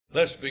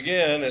Let's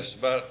begin. It's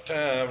about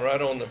time,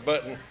 right on the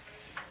button.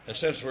 And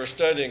since we're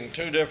studying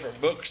two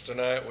different books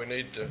tonight, we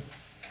need to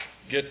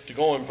get to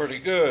going pretty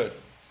good.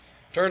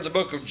 Turn to the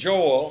book of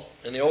Joel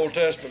in the Old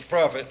Testament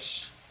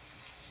prophets.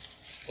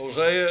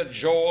 Hosea,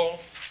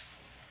 Joel,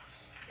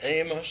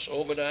 Amos,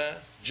 Obadiah,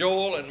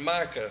 Joel, and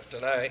Micah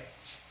tonight.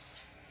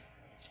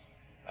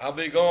 I'll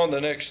be gone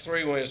the next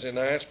 3 Wednesday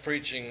nights,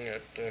 preaching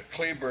at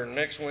Cleburne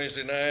next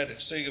Wednesday night, at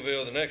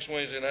Seagoville the next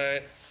Wednesday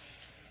night,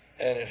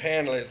 and at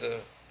Hanley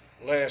the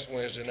last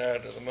Wednesday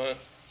night of the month.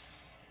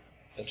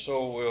 And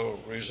so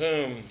we'll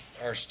resume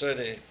our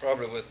study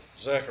probably with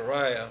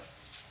Zechariah,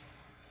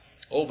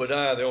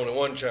 Obadiah, the only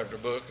one chapter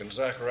book, and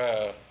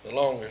Zechariah, the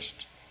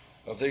longest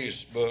of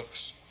these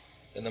books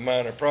in the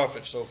minor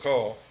prophets,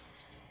 so-called.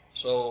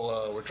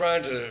 So we're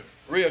trying to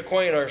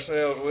reacquaint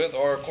ourselves with,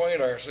 or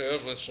acquaint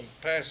ourselves with, some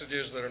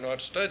passages that are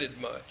not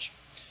studied much,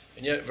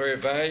 and yet very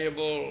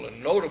valuable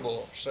and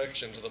notable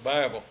sections of the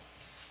Bible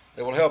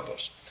that will help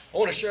us. I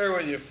want to share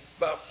with you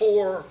about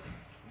 4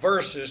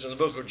 verses in the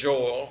book of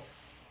Joel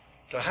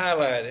to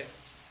highlight it,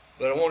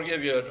 but I want to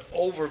give you an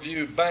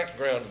overview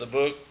background of the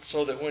book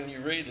so that when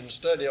you read and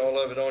study all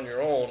of it on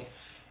your own,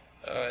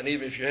 and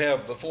even if you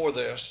have before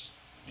this,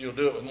 you'll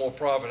do it with more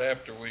profit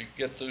after we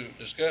get through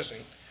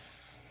discussing.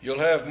 You'll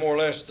have more or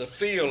less the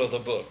feel of the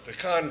book, the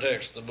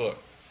context of the book.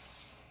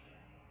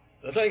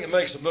 The thing that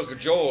makes the book of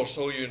Joel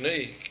so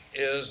unique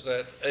is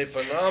that a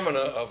phenomena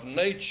of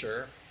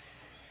nature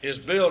is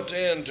built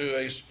into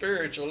a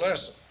spiritual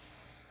lesson.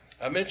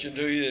 I mentioned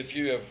to you, if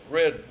you have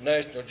read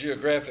National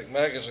Geographic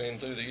magazine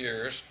through the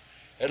years,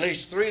 at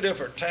least 3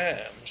 different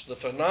times, the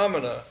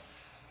phenomena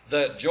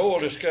that Joel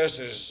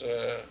discusses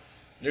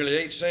nearly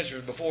 8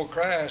 centuries before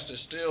Christ is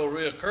still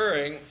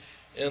reoccurring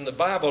in the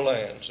Bible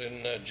lands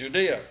in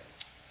Judea.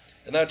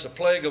 And that's a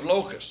plague of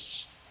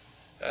locusts.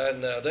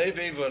 And they've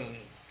even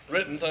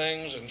written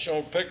things and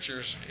shown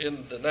pictures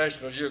in the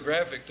National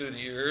Geographic through the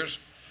years.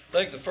 I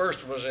think the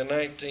first one was in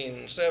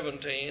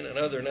 1917,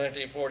 another in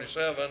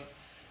 1947,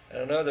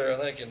 and another, I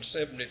think, in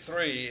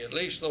 73. At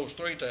least those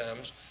 3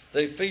 times,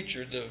 they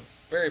featured the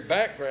very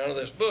background of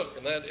this book,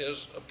 and that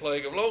is a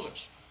plague of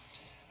locusts.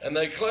 And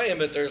they claim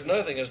that there's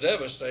nothing as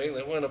devastating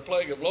that when a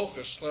plague of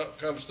locusts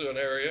comes through an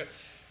area,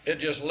 it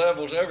just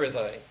levels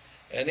everything.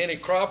 And any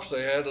crops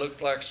they had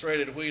looked like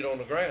shredded wheat on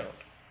the ground.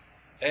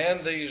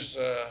 And these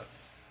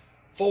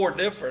 4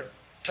 different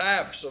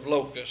types of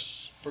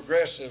locusts,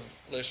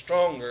 progressively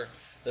stronger,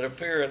 that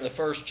appear in the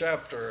first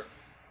chapter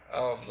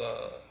of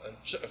the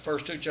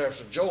first 2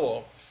 chapters of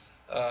Joel,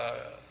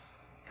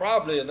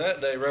 probably in that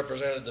day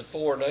represented the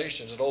 4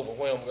 nations that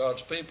overwhelmed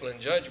God's people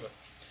in judgment,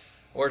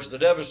 where it's the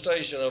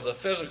devastation of the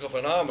physical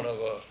phenomena of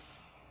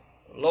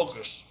a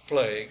locust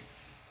plague,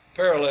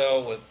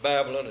 parallel with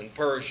Babylon and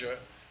Persia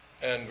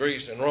and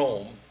Greece and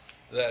Rome,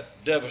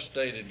 that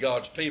devastated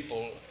God's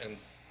people and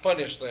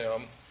punished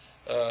them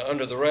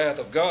under the wrath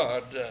of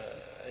God,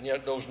 and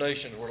yet those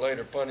nations were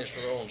later punished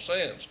for their own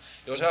sins.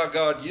 It was how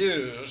God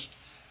used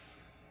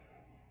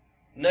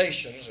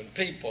nations and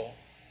people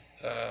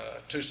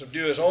to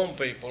subdue his own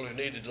people who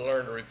needed to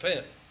learn to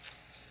repent.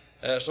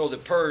 So the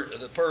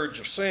purge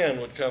of sin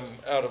would come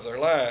out of their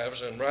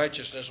lives and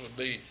righteousness would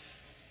be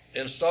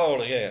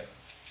installed again.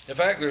 In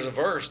fact, there's a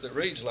verse that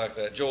reads like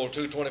that, Joel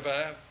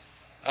 2:25.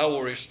 I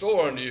will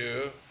restore unto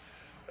you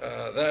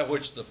that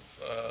which the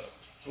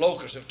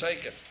locusts have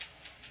taken.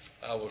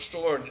 I will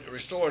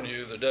restore unto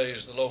you the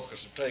days the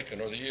locusts have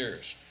taken, or the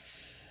years.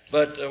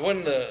 But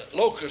when the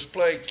locust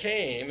plague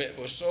came, it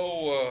was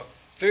so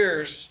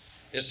fierce,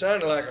 it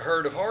sounded like a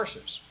herd of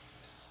horses.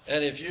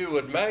 And if you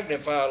would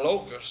magnify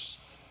locusts,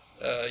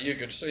 you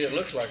could see it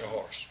looks like a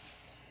horse.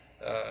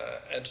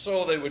 And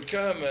so they would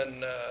come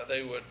and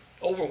they would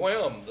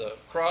overwhelm the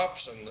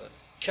crops and the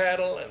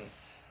cattle, and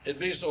it'd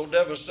be so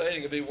devastating,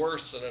 it'd be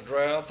worse than a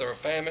drought or a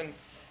famine,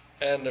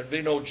 and there'd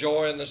be no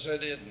joy in the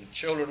city, and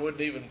children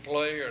wouldn't even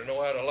play or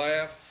know how to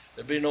laugh.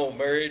 There'd be no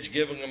marriage,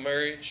 giving a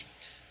marriage.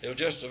 It was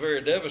just a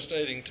very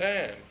devastating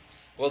time.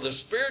 Well, the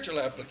spiritual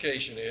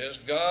application is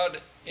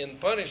God, in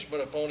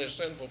punishment upon his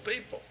sinful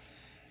people,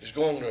 is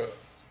going to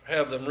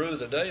have them rue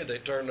the day they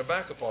turn their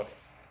back upon him.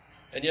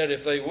 And yet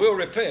if they will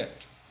repent,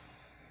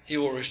 he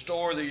will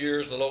restore the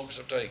years the locusts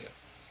have taken.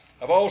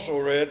 I've also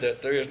read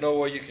that there is no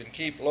way you can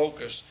keep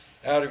locusts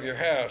out of your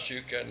house.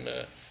 You can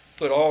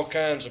put all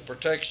kinds of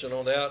protection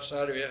on the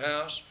outside of your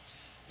house.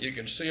 You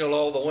can seal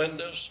all the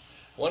windows.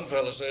 One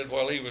fellow said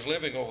while he was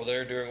living over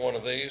there during one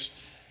of these,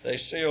 they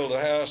sealed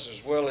the house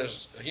as well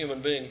as a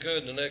human being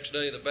could, and the next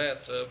day the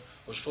bathtub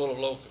was full of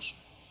locusts.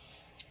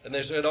 And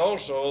they said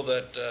also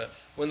that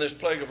when this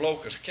plague of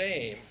locusts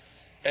came,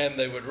 and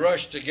they would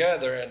rush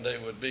together and they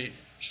would be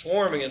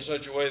swarming in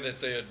such a way that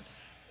they would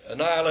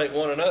annihilate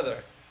one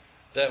another,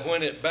 that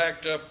when it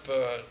backed up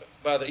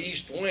by the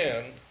east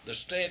wind, the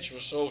stench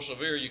was so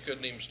severe you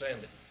couldn't even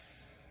stand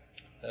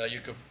it. You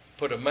could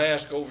put a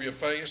mask over your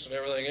face and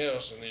everything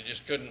else, and you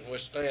just couldn't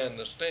withstand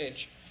the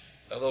stench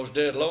of those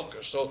dead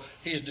locusts. So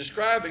he's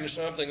describing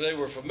something they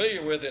were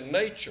familiar with in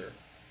nature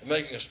and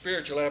making a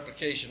spiritual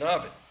application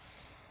of it.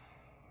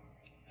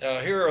 Now,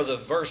 here are the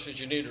verses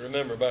you need to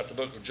remember about the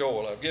book of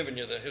Joel. I've given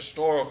you the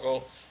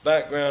historical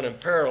background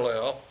and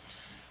parallel.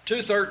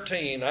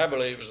 2:13, I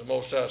believe, is the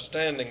most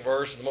outstanding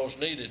verse and the most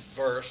needed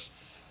verse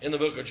in the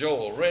book of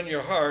Joel. Rend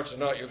your hearts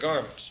and not your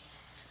garments.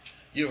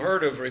 You've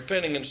heard of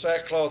repenting in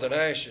sackcloth and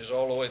ashes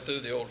all the way through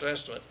the Old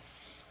Testament.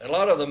 And a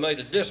lot of them made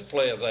a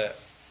display of that.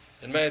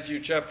 In Matthew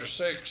chapter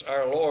 6,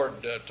 our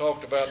Lord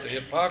talked about the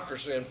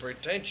hypocrisy and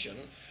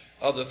pretension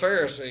of the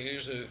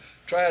Pharisees who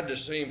tried to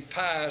seem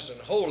pious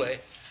and holy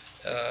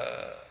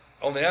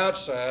on the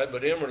outside,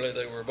 but inwardly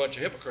they were a bunch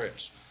of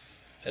hypocrites.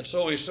 And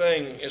so he's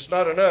saying it's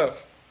not enough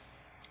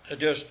to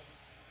just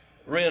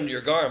rend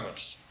your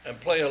garments and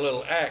play a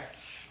little act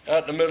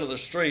out in the middle of the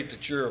street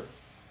that you're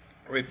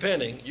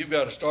repenting. You've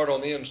got to start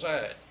on the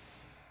inside.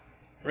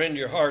 Rend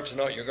your hearts and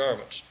not your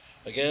garments.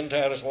 Again,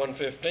 Titus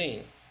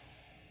 1:15.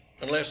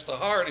 Unless the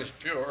heart is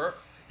pure,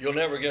 you'll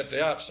never get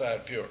the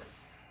outside pure.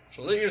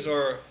 So these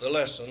are the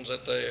lessons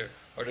that they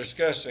are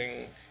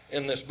discussing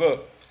in this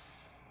book.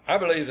 I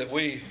believe that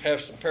we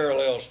have some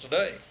parallels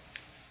today.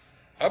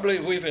 I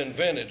believe we've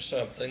invented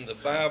something the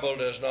Bible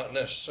does not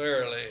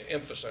necessarily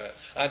emphasize.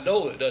 I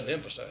know it doesn't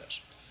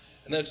emphasize.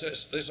 And that's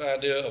this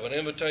idea of an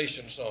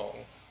invitation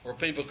song where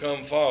people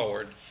come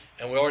forward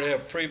and we already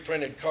have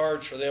pre-printed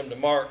cards for them to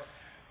mark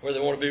where they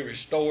want to be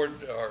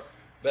restored or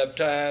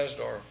baptized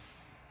or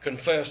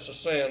confess a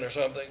sin or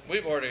something.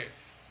 We've already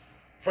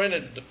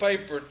printed the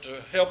paper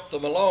to help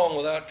them along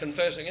without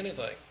confessing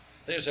anything.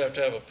 They just have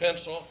to have a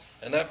pencil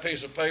and that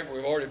piece of paper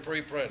we've already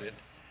pre-printed.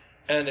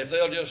 And if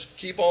they'll just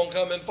keep on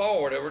coming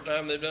forward every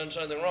time they've done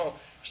something wrong,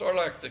 sort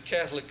of like the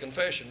Catholic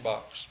confession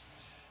box.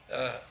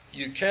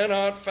 You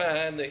cannot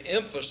find the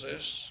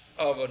emphasis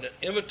of an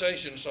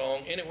invitation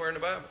song anywhere in the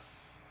Bible.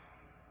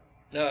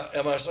 Now,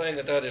 am I saying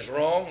that that is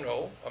wrong?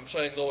 No. I'm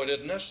saying, though, it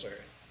isn't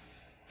necessary.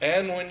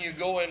 And when you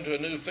go into a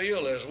new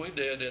field, as we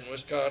did in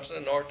Wisconsin,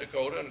 and North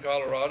Dakota, and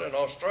Colorado, and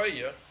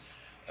Australia,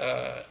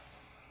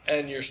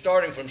 and you're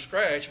starting from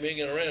scratch, being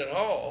in a rented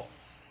hall,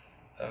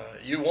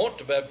 you want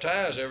to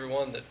baptize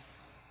everyone that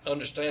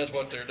understands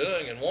what they're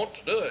doing and want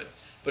to do it,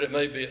 but it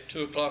may be at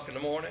 2 o'clock in the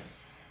morning,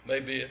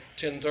 maybe at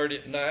 10:30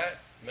 at night,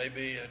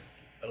 maybe at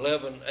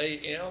 11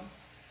 a.m.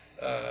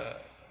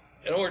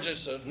 In other words,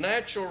 it's a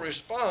natural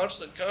response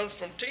that comes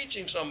from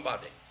teaching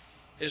somebody.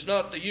 It's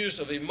not the use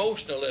of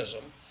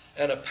emotionalism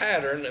and a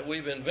pattern that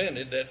we've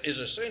invented that is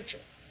essential.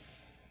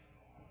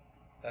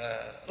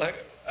 Like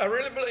I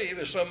really believe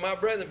if some of my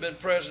brethren had been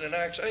present in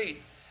Acts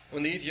 8,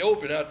 when the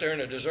Ethiopian out there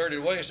in a deserted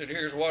way said,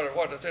 "Here's water,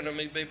 what attended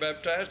me to be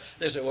baptized,"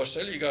 they said, "Well,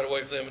 silly, you got to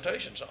wait for the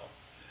invitation song.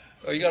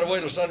 Or you got to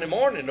wait till Sunday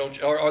morning, don't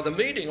you? Or the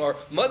meeting, or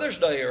Mother's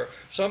Day, or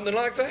something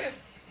like that."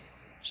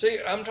 See,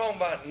 I'm talking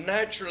about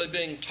naturally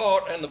being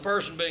taught, and the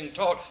person being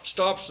taught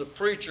stops the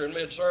preacher in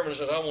mid-sermon and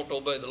says, "I want to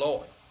obey the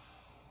Lord."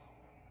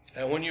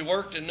 And when you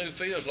worked in new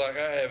fields like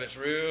I have, it's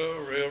real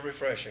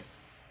refreshing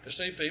to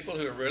see people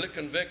who are really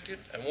convicted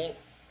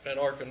and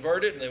are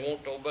converted, and they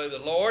want to obey the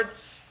Lord,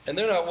 and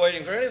they're not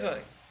waiting for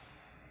anything.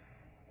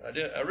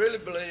 I really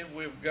believe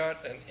we've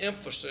got an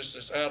emphasis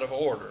that's out of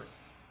order,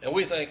 and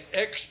we think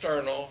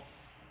external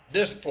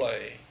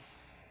display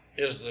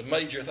is the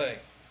major thing.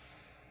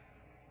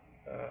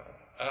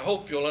 I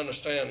hope you'll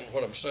understand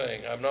what I'm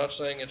saying. I'm not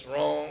saying it's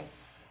wrong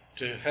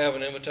to have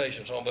an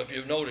invitation song, but if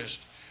you've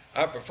noticed,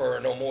 I prefer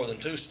no more than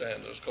 2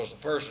 stanzas because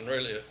the person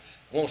really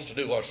wants to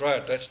do what's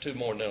right. That's 2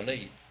 more than they'll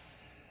need.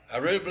 I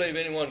really believe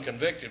anyone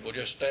convicted will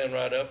just stand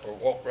right up or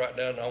walk right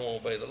down and I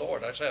want to obey the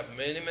Lord. That's happened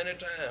many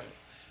times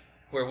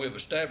where we've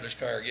established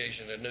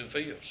congregations in new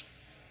fields.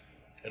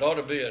 It ought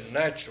to be a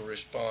natural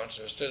response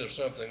instead of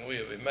something we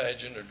have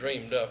imagined or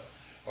dreamed up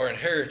or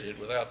inherited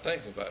without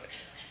thinking about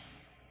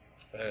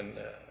it. And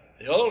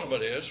the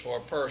ultimate is for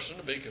a person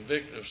to be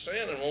convicted of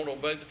sin and won't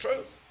obey the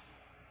truth,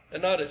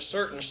 and not at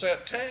certain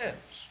set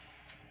times.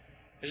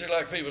 It's just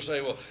like people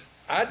say, "Well,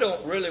 I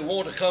don't really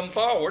want to come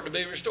forward to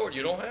be restored."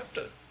 You don't have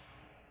to.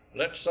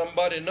 Let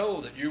somebody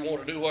know that you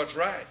want to do what's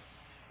right,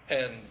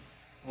 and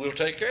we'll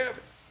take care of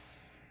it.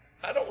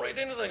 I don't read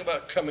anything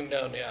about coming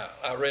down the aisle.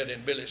 I read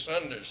in Billy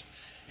Sunday's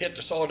Hit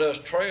the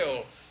Sawdust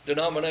Trail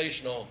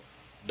denominational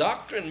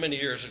doctrine many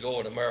years ago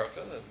in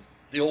America,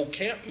 the old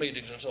camp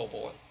meetings and so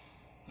forth.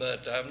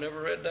 But I've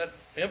never read that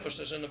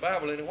emphasis in the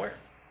Bible anywhere.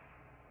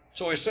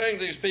 So he's saying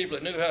to these people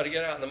that knew how to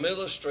get out in the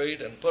middle of the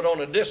street and put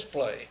on a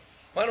display,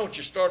 why don't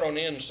you start on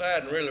the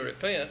inside and really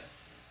repent?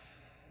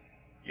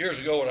 Years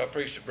ago when I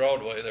preached at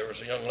Broadway, there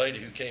was a young lady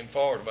who came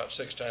forward about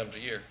 6 times a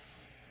year.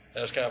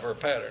 That was kind of her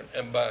pattern.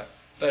 And if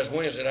that was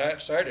Wednesday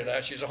night, Saturday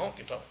night, she's a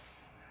honky-tonk.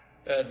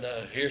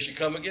 And here she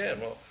come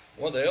again. Well,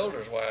 one of the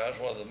elders' wives,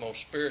 one of the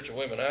most spiritual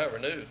women I ever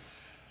knew,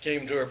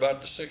 came to her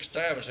about the 6th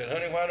time and said,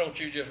 "Honey, why don't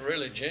you just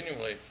really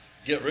genuinely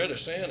get rid of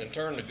sin and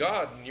turn to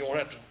God, and you won't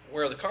have to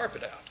wear the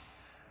carpet out?"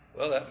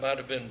 Well, that might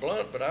have been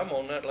blunt, but I'm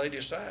on that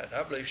lady's side.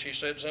 I believe she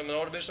said something that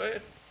ought to be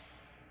said.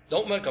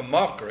 Don't make a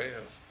mockery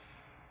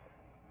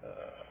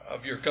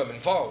of your coming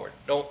forward.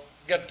 Don't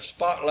get the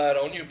spotlight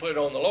on you, put it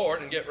on the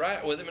Lord, and get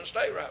right with Him and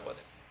stay right with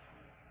Him.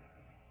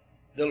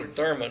 Dillard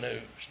Thurman, who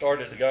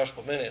started the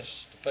Gospel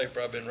Minutes, the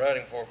paper I've been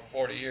writing for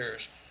 40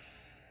 years,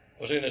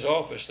 was in his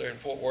office there in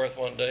Fort Worth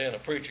one day, and a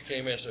preacher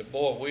came in and said,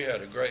 boy, we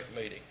had a great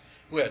meeting.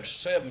 We had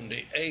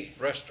 78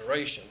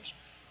 restorations.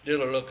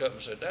 Diller looked up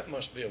and said, that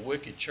must be a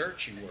wicked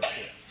church you work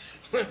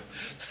with.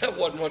 That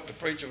wasn't what the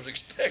preacher was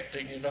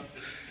expecting, you know.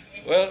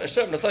 Well, it's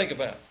something to think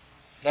about.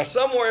 Now,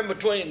 somewhere in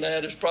between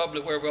that is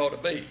probably where we ought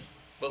to be.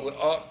 But we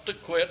ought to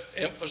quit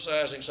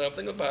emphasizing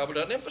something the Bible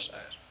doesn't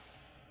emphasize.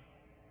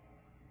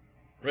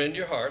 Rend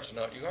your hearts,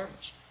 not your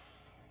garments.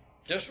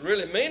 Just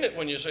really mean it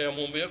when you say, I'm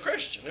going to be a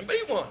Christian, and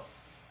be one.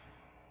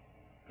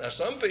 Now,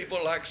 some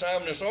people, like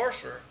Simon the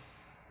sorcerer,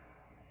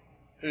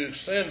 who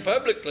sinned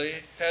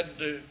publicly, had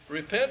to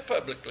repent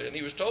publicly, and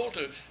he was told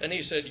to, and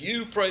he said,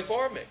 you pray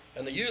for me.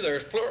 And the you there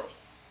is plural.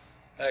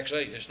 Acts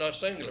 8, it's not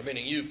singular,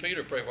 meaning you,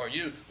 Peter, pray for me.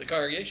 You, the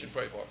congregation,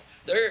 pray for me.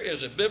 There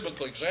is a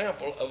biblical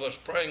example of us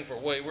praying for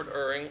wayward,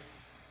 erring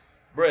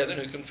brethren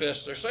who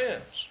confess their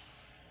sins.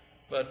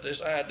 But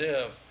this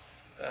idea of,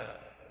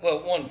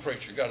 one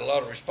preacher got a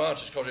lot of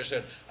responses because he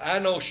said, I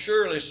know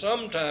surely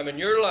sometime in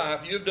your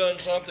life you've done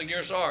something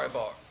you're sorry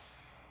for.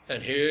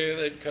 And here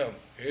they'd come,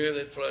 here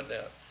they'd flood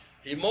down.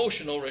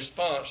 Emotional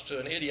response to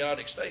an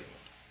idiotic statement.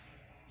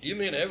 You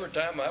mean every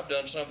time I've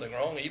done something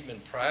wrong, even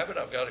in private,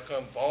 I've got to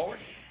come forward?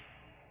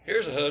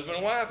 Here's a husband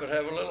and wife that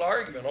have a little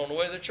argument on the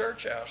way to the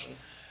church house,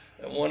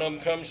 and one of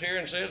them comes here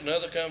and says,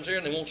 another comes here,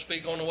 and they won't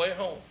speak on the way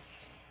home.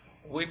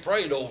 We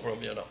prayed over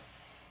them, you know.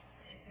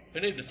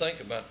 We need to think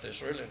about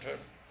this, really.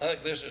 I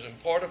think this is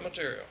important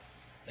material.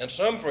 And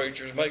some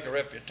preachers make a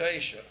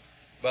reputation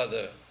by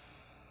the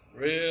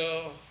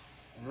real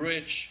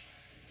rich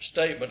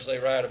statements they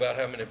write about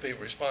how many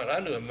people respond. I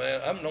knew a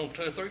man, I've known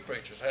 2 or 3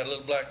 preachers, had a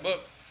little black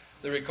book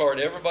that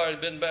recorded everybody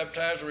had been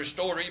baptized or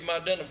restored or even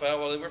identified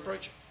while they were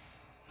preaching.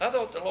 I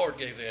thought the Lord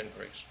gave the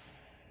increase,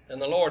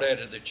 and the Lord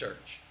added the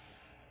church.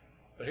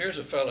 But here's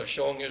a fellow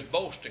showing his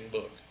boasting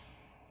book.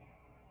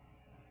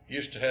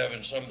 Used to have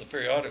in some of the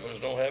periodicals,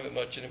 don't have it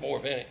much anymore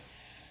of any,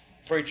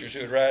 preachers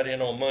who would write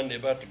in on Monday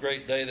about the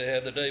great day they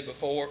had the day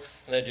before,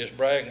 and they'd just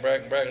brag and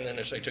brag and brag, and then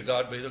they'd say, to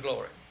God be the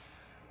glory.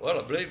 Well,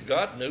 I believe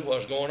God knew what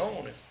was going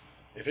on.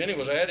 If any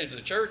was added to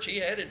the church,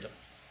 he added them.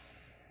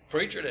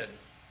 Preacher didn't.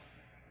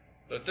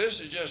 But this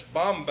is just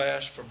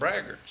bombast for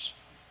braggarts.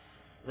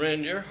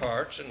 Rend your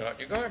hearts and not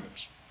your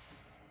garments.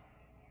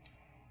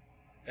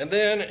 And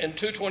then in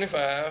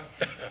 2:25,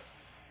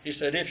 he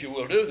said, if you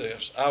will do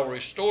this, I will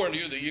restore unto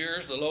you the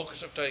years the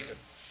locusts have taken.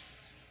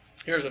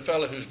 Here's a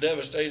fellow who's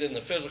devastated in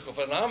the physical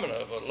phenomena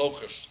of a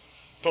locust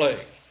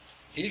plague.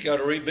 He's got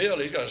to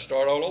rebuild. He's got to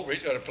start all over.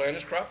 He's got to plant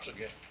his crops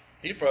again.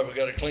 He's probably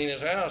got to clean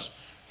his house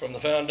from the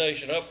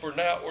foundation upward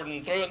and outward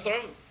and through and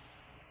through.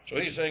 So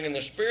he's saying in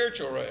the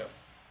spiritual realm,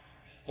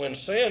 when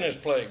sin has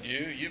plagued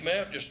you, you may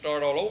have to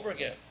start all over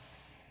again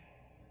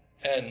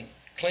and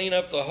clean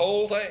up the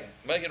whole thing,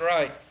 make it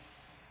right.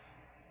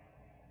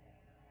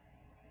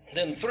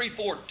 Then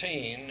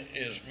 3:14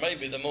 is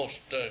maybe the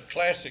most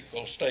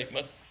classical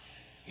statement.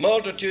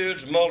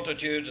 Multitudes,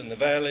 multitudes in the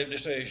valley of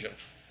decision.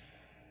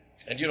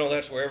 And you know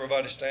that's where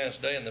everybody stands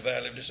today, in the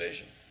valley of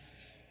decision.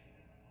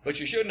 But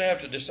you shouldn't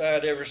have to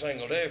decide every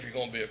single day if you're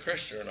going to be a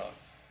Christian or not.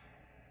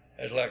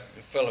 It's like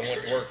a fellow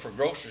went to work for a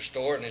grocery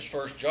store, and his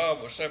first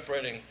job was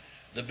separating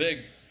the big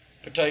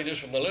potatoes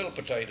from the little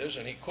potatoes,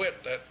 and he quit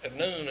at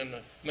noon, and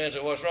the man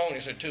said, what's wrong? He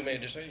said, too many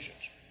decisions.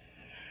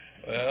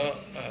 Well,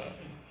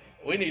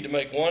 we need to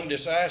make one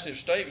decisive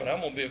statement.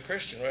 I'm going to be a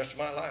Christian the rest of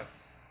my life.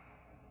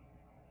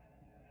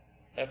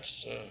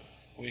 That's,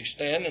 we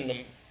stand in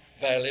the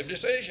valley of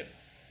decision.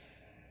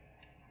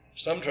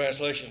 Some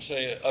translations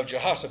say of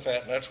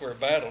Jehoshaphat, and that's where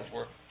battles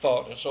were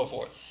fought and so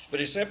forth. But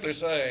he's simply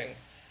saying,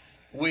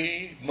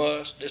 we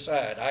must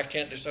decide. I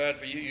can't decide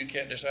for you. You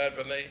can't decide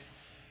for me.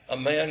 A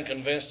man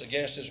convinced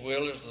against his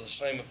will is of the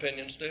same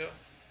opinion still.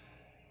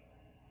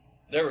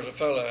 There was a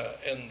fellow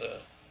in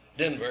the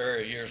Denver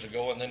area years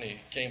ago, and then he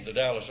came to the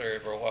Dallas area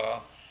for a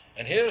while.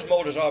 And his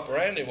modus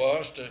operandi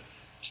was to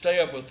stay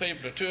up with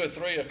people to 2 or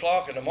 3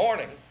 o'clock in the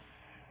morning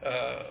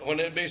when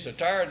they'd be so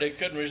tired they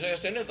couldn't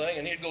resist anything,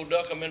 and he'd go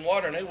duck them in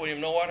water, and they wouldn't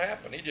even know what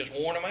happened. He just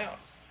worn them out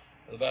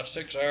with about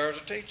 6 hours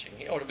of teaching.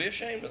 He ought to be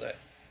ashamed of that.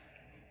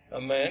 A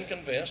man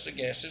convinced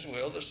against his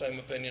will, the same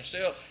opinion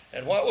still.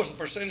 And what was the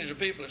percentage of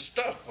people that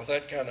stuck with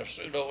that kind of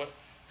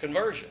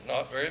pseudo-conversion?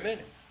 Not very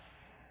many.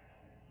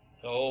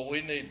 So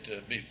we need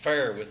to be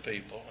fair with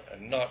people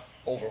and not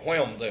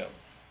overwhelm them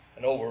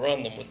and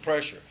overrun them with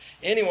pressure.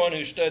 Anyone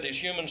who studies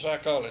human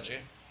psychology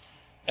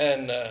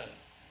and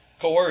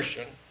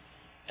coercion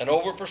and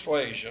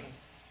over-persuasion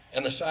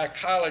and the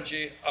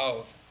psychology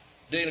of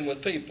dealing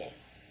with people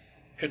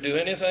could do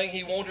anything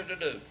he wanted to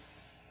do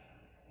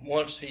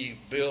once he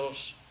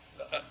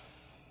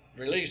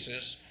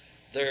releases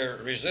their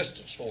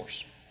resistance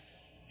force.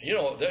 You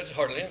know, there's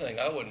hardly anything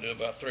I wouldn't do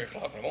about 3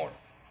 o'clock in the morning.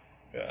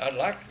 I'd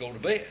like to go to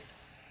bed.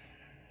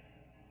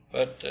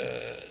 But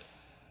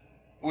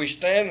we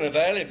stand in the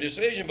valley of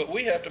decision, but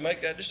we have to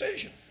make that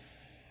decision.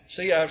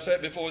 See, I've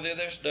set before thee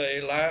this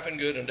day life and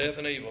good and death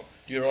and evil.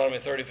 Deuteronomy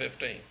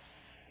 30:15.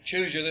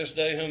 Choose you this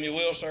day whom you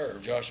will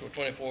serve. Joshua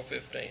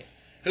 24:15.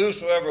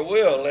 Whosoever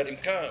will, let him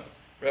come.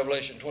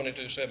 Revelation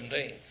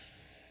 22:17.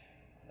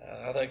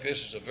 I think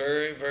this is a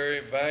very, very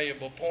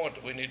valuable point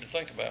that we need to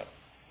think about.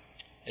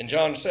 In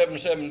John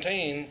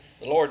 7:17,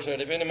 the Lord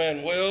said, if any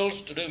man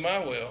wills to do my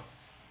will,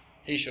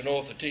 he shall know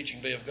if the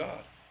teaching be of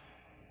God.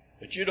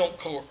 But you don't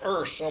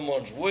coerce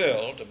someone's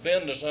will to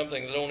bend to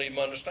something they don't even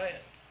understand.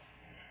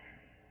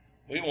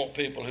 We want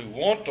people who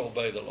want to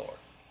obey the Lord,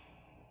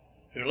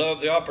 who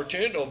love the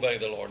opportunity to obey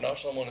the Lord, not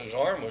someone whose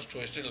arm was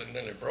twisted and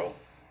nearly broke.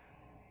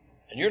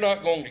 And you're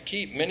not going to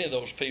keep many of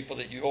those people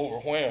that you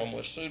overwhelm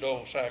with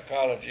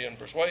pseudo-psychology and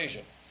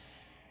persuasion.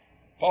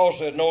 Paul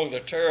said, knowing the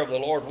terror of the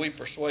Lord, we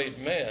persuade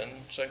men,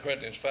 2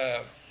 Corinthians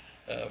 5,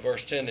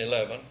 verse 10 to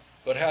 11.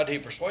 But how did he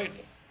persuade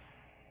them?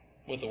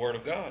 With the Word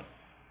of God.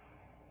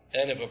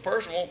 And if a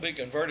person won't be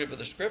converted by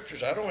the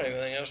Scriptures, I don't have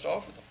anything else to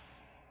offer them.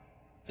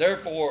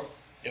 Therefore,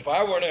 if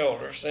I were an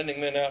elder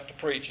sending men out to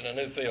preach in a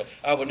new field,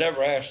 I would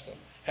never ask them,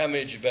 how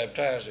many did you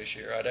baptize this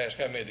year? I'd ask,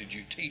 how many did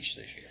you teach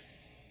this year?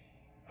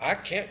 I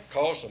can't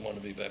call someone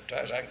to be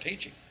baptized. I can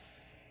teach him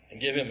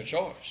and give him a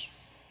choice.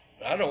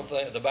 I don't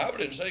think, the Bible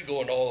didn't say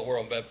go into all the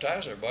world and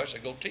baptize everybody. It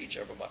said go teach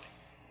everybody.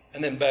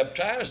 And then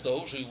baptize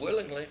those who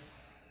willingly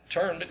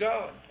turn to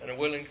God and are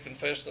willing to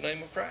confess the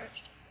name of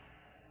Christ.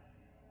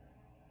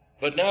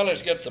 But now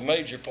let's get to the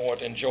major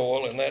point in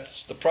Joel, and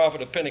that's the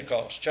prophet of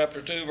Pentecost,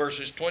 chapter 2,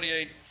 verses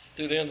 28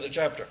 through the end of the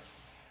chapter.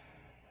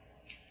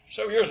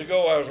 Several years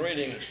ago, I was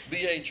reading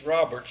B.H.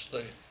 Roberts,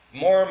 the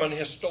Mormon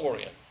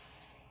historian.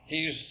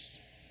 He's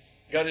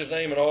got his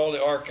name in all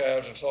the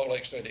archives in Salt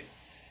Lake City.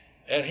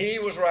 And he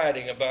was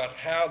writing about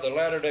how the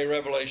latter-day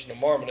revelation of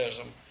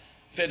Mormonism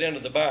fit into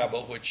the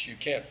Bible, which you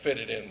can't fit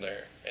it in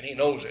there, and he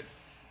knows it.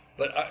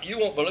 But you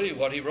won't believe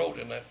what he wrote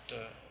in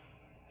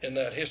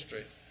that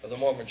history of the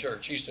Mormon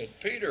church. He said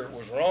Peter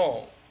was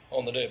wrong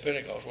on the day of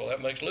Pentecost. Well,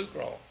 that makes Luke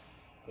wrong,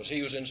 because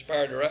he was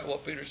inspired to write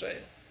what Peter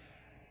said.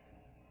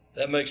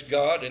 That makes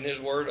God and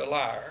his word a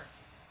liar.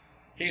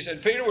 He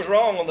said Peter was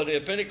wrong on the day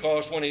of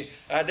Pentecost when he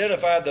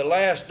identified the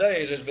last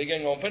days as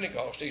beginning on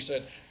Pentecost. He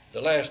said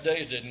the last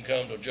days didn't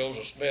come till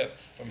Joseph Smith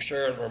from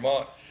Sharon,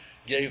 Vermont,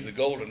 gave the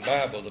Golden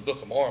Bible, the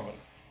Book of Mormon,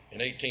 in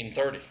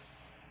 1830.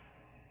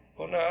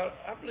 Well, now,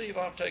 I believe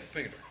I'll take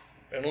Peter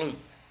and Luke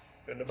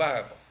and the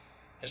Bible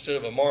instead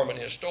of a Mormon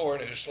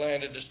historian who's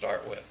slanted to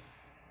start with.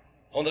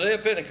 On the day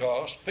of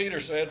Pentecost, Peter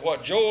said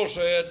what Joel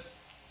said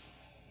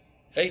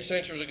 8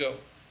 centuries ago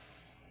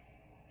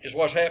is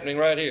what's happening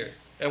right here.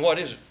 And what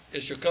is it?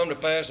 It shall come to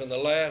pass in the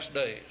last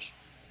days,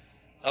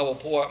 I will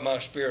pour out my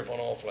Spirit upon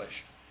all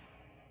flesh.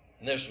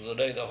 And this was the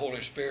day the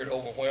Holy Spirit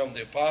overwhelmed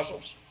the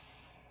apostles,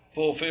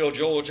 fulfilled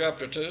Joel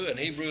chapter 2, and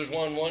Hebrews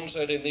 1:1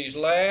 said, in these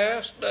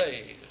last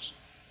days,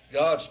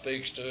 God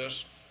speaks to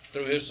us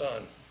through his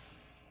Son.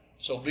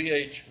 So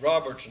B.H.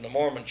 Roberts and the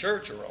Mormon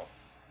church are wrong.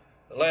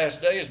 The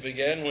last days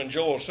began when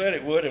Joel said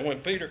it would, and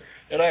when Peter,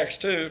 in Acts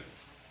 2,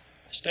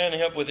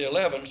 standing up with the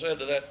 11, said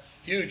to that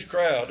huge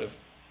crowd of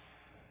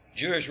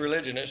Jewish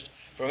religionists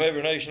from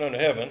every nation under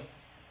heaven,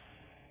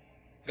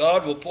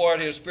 God will pour out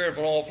his Spirit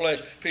upon all flesh.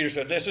 Peter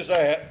said, this is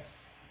that.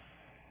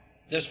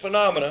 This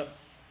phenomena,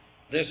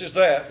 this is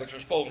that which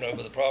was spoken of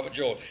by the prophet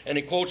Joel. And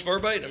he quotes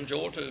verbatim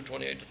Joel 2,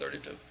 28 to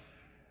 32.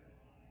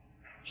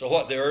 So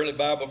what the early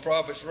Bible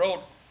prophets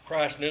wrote,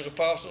 Christ and his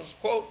apostles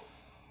quote.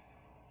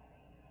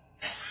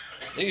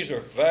 These are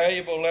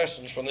valuable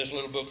lessons from this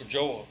little book of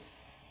Joel.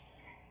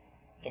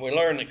 And we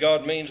learn that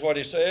God means what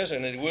he says,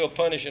 and that he will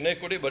punish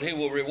iniquity, but he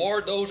will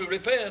reward those who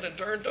repent and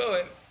turn to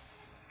him.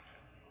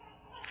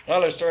 Now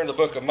let's turn to the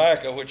book of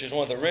Micah, which is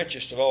one of the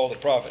richest of all the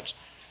prophets.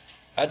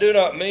 I do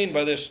not mean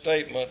by this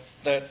statement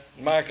that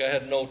Micah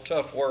had no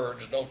tough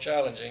words, no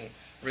challenging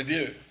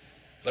rebuke,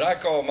 but I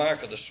call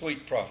Micah the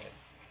sweet prophet.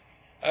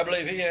 I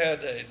believe he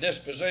had a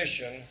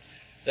disposition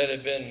that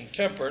had been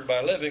tempered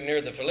by living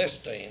near the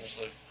Philistines,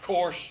 the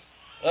coarse,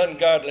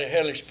 ungodly,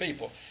 hellish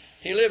people.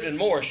 He lived in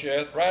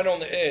Moresheth, right on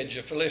the edge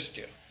of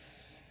Philistia,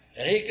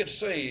 and he could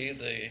see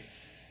the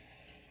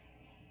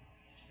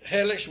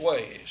hellish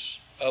ways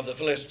of the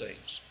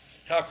Philistines,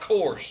 how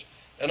coarse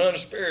and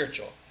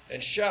unspiritual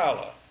and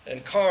shallow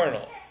and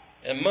carnal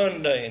and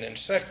mundane and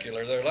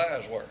secular their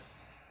lives were.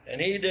 And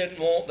he didn't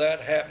want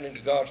that happening to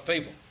God's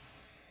people.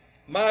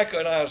 Micah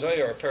and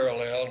Isaiah are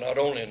parallel not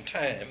only in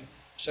time,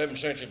 7th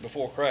century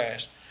before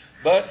Christ,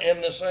 but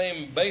in the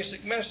same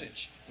basic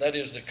message, that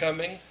is the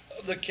coming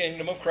of the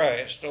kingdom of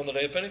Christ on the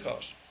day of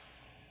Pentecost.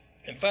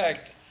 In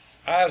fact,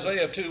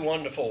 Isaiah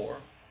 2:1-4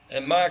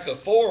 and Micah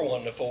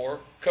 4:1-4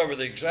 cover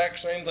the exact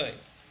same thing.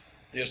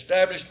 The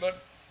establishment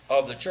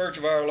of the church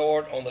of our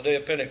Lord on the day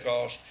of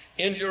Pentecost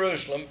in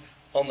Jerusalem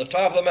on the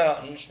top of the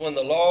mountains when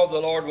the law of the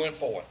Lord went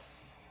forth.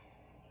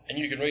 And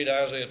you can read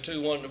Isaiah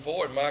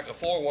 2:1-4 and Micah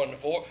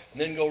 4:1-4,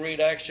 and then go read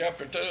Acts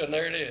chapter 2, and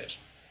there it is.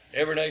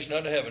 Every nation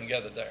under heaven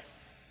gathered there.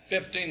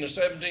 15 to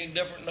 17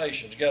 different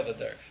nations gathered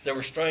there. There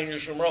were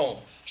strangers from Rome,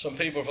 some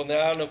people from the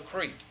island of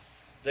Crete.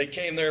 They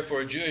came there for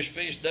a Jewish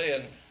feast day,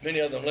 and many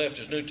of them left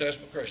as New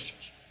Testament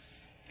Christians.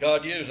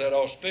 God used that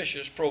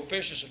auspicious,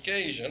 propitious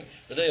occasion,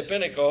 the day of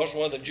Pentecost,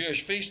 one of the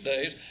Jewish feast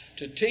days,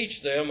 to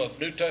teach them of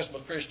New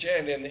Testament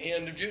Christianity and the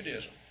end of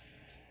Judaism.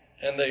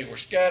 And they were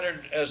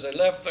scattered as they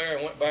left there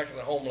and went back to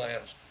their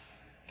homelands.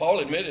 Paul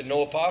admitted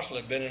no apostle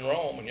had been in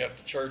Rome, and yet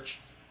the church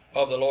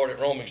of the Lord at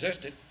Rome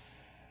existed.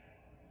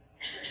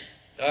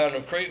 The island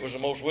of Crete was the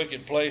most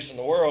wicked place in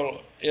the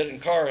world. It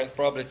and Corinth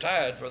probably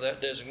tied for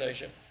that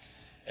designation.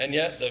 And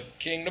yet the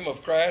kingdom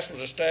of Christ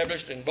was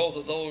established in both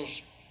of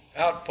those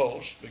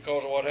outposts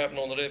because of what happened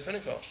on the day of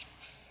Pentecost.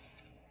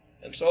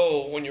 And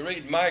so when you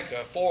read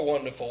Micah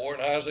 4:1-4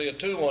 and Isaiah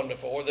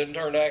 2:1-4, then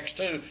turn to Acts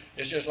 2,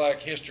 it's just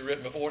like history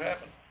written before it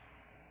happened.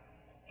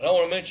 And I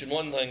want to mention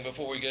one thing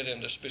before we get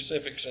into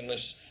specifics in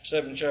this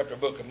 7-chapter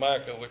book of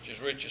Micah, which is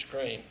rich as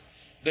cream.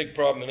 Big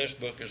problem in this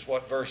book is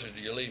what verses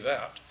do you leave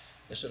out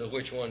instead of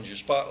which ones you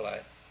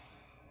spotlight.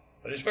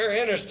 But it's very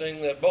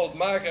interesting that both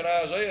Micah and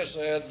Isaiah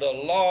said the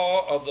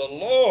law of the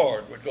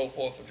Lord would go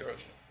forth from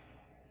Jerusalem.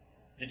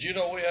 Did you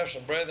know we have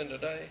some brethren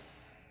today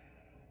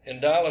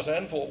in Dallas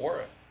and Fort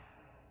Worth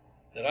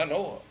that I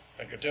know of,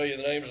 and could tell you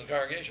the names of the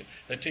congregation,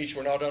 that teach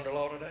we're not under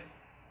law today?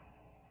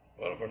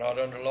 Well, if we're not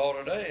under law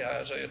today,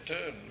 Isaiah 2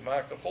 and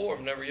Micah 4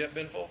 have never yet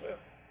been fulfilled.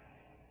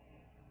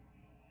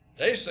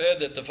 They said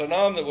that the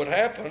phenomenon that would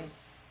happen,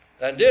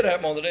 and did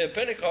happen on the day of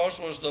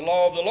Pentecost, was the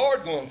law of the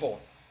Lord going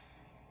forth.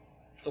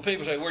 So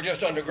people say, we're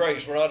just under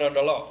grace, we're not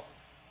under law.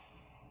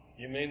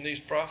 You mean these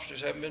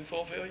prophecies haven't been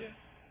fulfilled yet?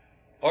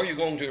 Are you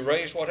going to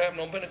erase what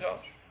happened on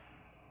Pentecost?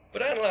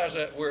 But analyze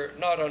that, we're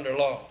not under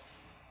law.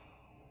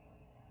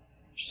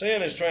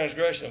 Sin is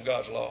transgression of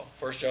God's law,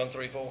 1 John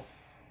 3:4.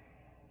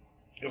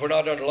 If we're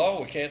not under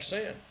law, we can't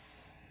sin.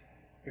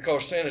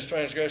 Because sin is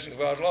transgression of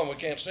God's law, and we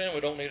can't sin, we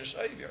don't need a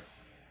Savior.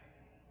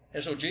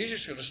 And so Jesus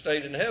should have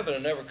stayed in heaven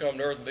and never come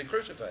to earth and be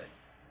crucified.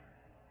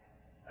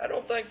 I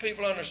don't think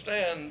people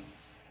understand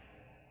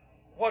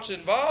what's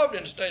involved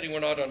in stating we're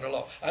not under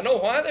law. I know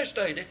why they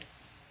state it.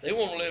 They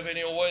want to live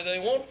any old way they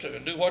want to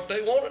and do what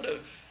they want to do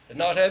and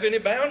not have any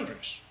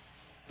boundaries.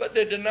 But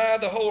they deny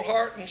the whole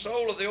heart and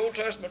soul of the Old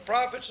Testament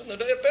prophets in the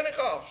day of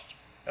Pentecost.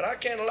 And I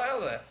can't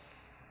allow that.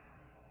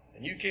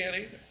 And you can't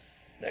either.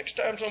 Next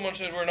time someone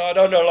says we're not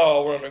under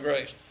law, we're under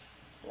grace.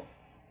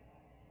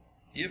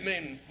 You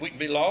mean we can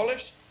be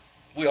lawless?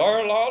 We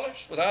are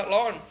lawless without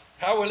law, and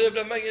how we live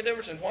doesn't make any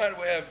difference. And why do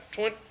we have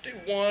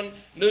 21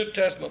 New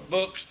Testament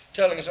books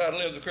telling us how to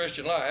live the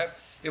Christian life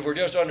if we're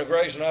just under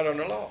grace and not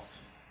under law?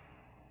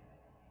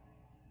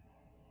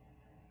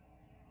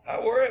 I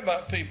worry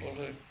about people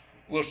who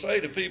will say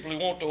to people who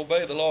want to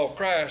obey the law of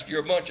Christ,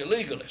 you're a bunch of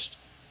legalists.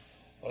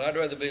 Well, I'd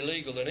rather be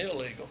legal than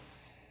illegal.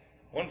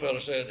 One fellow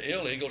said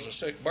illegal's a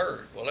sick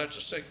bird. Well, that's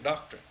a sick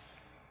doctrine.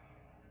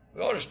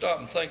 We ought to stop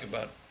and think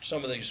about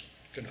some of these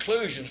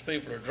conclusions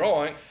people are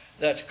drawing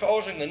that's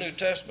causing the New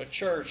Testament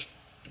church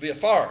to be a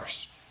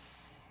farce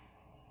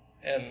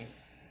and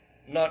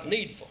not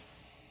needful.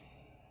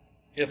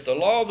 If the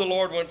law of the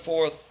Lord went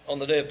forth on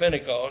the day of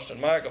Pentecost, and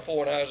Micah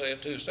 4 and Isaiah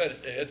 2 said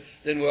it did,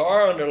 then we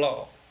are under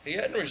law. He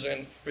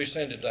hadn't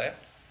rescinded that.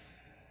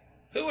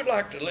 Who would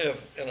like to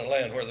live in a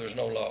land where there's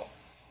no law?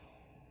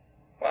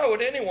 Why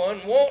would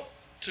anyone want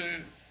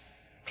to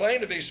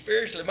claim to be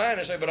spiritually minded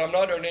and say, but I'm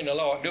not under any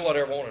law, I can do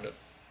whatever I want to do?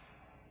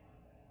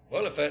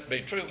 Well, if that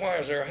be true, why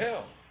is there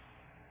hell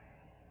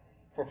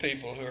for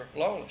people who are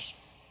lawless?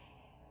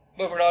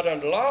 But we're not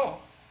under law.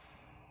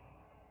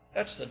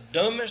 That's the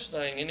dumbest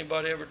thing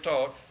anybody ever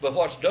taught. But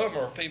what's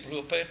dumber are people who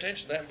will pay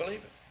attention to that and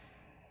believe it.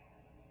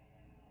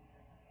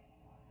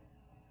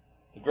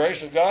 The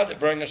grace of God that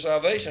bringeth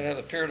salvation hath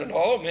appeared unto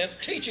all men,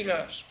 teaching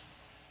us.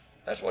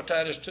 That's what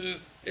Titus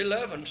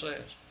 2:11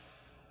 says.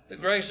 The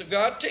grace of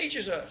God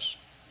teaches us.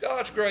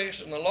 God's grace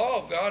and the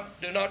law of God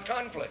do not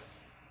conflict.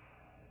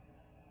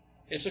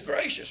 It's a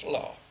gracious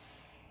law.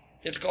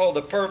 It's called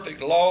the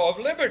perfect law of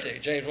liberty,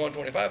 James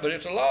 1:25, but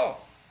it's a law.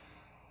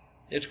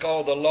 It's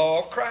called the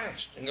law of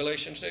Christ in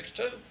Galatians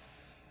 6:2.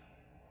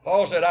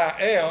 Paul said, I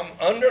am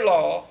under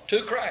law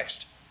to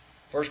Christ,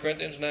 1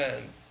 Corinthians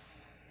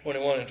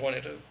 9:21 and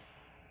 22.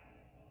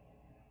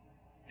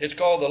 It's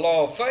called the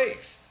law of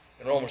faith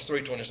in Romans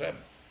 3:27.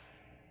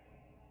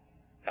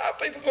 How are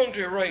people going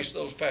to erase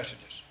those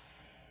passages?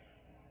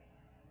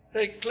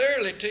 They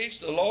clearly teach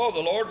the law of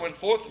the Lord went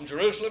forth from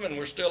Jerusalem, and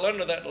we're still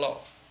under that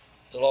law.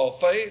 It's the law of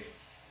faith.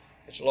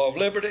 It's the law of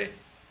liberty.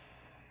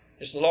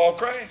 It's the law of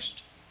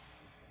Christ.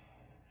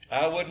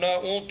 I would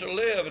not want to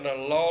live in a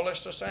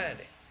lawless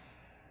society.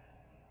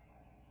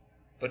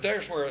 But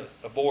there's where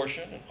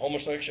abortion and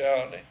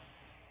homosexuality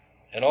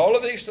and all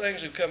of these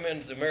things have come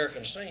into the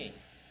American scene.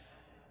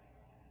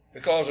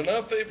 Because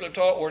enough people have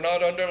taught we're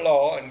not under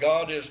law and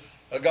God is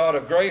a God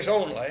of grace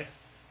only.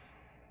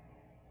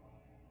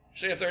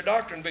 See, if their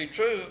doctrine be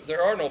true,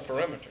 there are no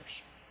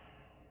perimeters.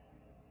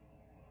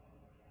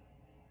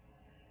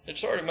 It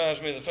sort of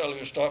reminds me of the fellow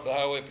who stopped the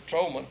highway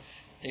patrolman.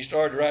 He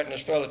started writing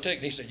this fellow a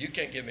ticket. He said, you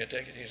can't give me a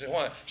ticket. He said,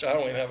 why? He said, I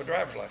don't even have a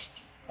driver's license.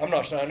 I'm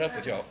not signed up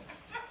with y'all.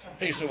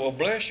 He said, well,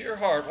 bless your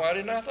heart. Why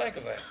didn't I think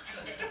of that?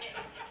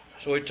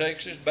 So he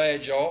takes his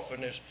badge off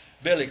and his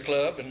billy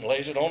club and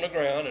lays it on the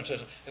ground and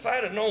says, if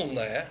I'd have known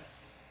that.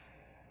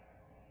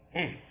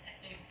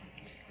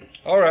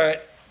 All right,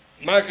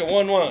 Micah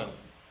 1:1.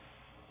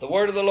 The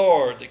word of the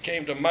Lord that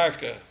came to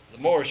Micah the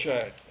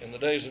Morashite in the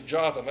days of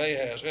Jotham,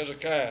 Ahaz,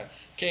 Hezekiah,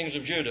 kings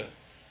of Judah,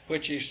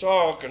 which he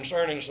saw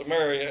concerning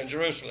Samaria and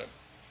Jerusalem.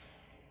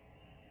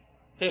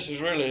 This is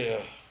really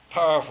a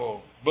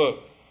powerful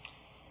book.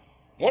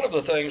 One of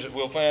the things that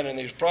we'll find in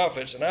these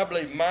prophets, and I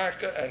believe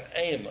Micah and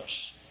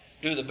Amos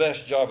do the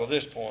best job of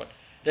this point,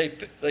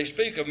 they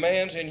speak of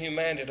man's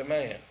inhumanity to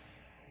man.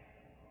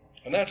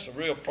 And that's the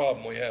real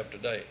problem we have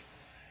today.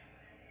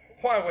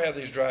 Why do we have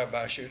these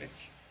drive-by shootings?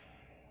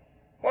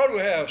 Why do we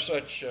have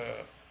such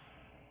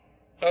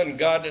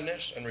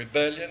ungodliness and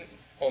rebellion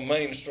on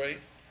Main Street?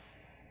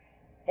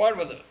 Why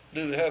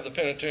do they have the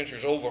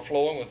penitentiaries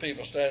overflowing with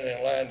people standing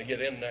in line to get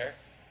in there?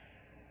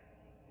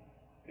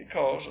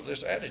 Because of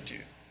this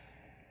attitude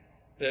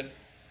that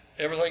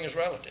everything is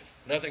relative,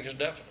 nothing is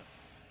definite,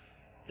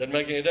 doesn't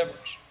make any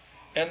difference.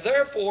 And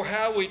therefore,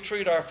 how we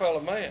treat our fellow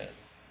man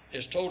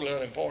is totally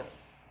unimportant.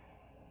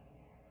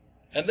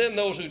 And then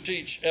those who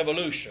teach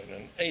evolution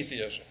and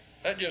atheism,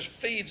 that just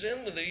feeds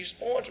into these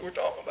points that we're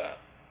talking about.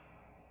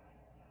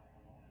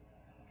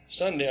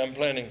 Sunday, I'm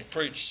planning to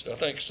preach, I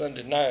think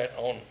Sunday night,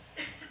 on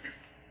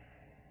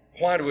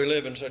why do we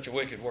live in such a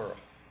wicked world?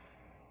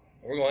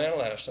 We're going to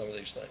analyze some of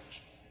these things.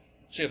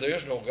 See, if there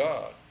is no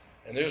God,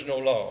 and there is no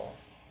law,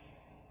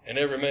 and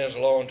every man's a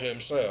law unto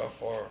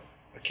himself, or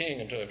a king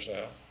unto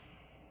himself,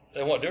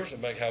 then what difference does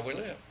it make how we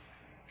live?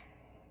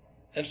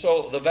 And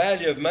so the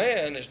value of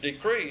man is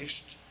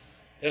decreased.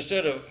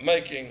 Instead of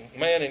making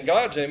man in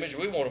God's image,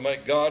 we want to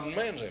make God in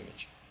man's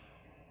image.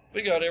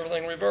 We got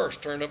everything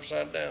reversed, turned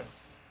upside down.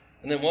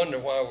 And then wonder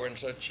why we're in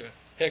such a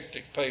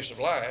hectic pace of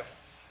life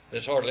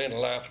that's hardly any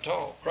life at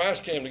all.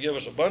 Christ came to give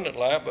us abundant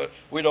life, but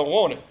we don't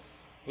want it.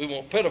 We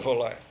want pitiful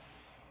life.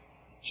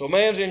 So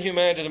man's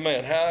inhumanity to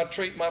man. How I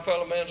treat my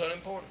fellow man is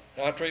unimportant.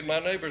 How I treat my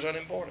neighbor is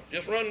unimportant.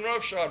 Just run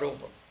roughshod over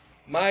them.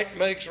 Might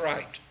makes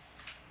right.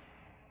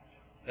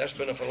 That's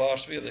been a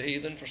philosophy of the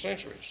heathen for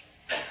centuries.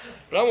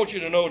 But I want you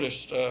to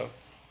notice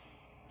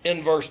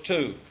in verse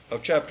 2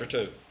 of chapter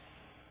 2.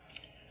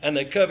 And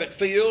they covet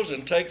fields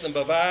and take them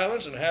by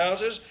violence, and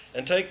houses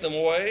and take them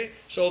away.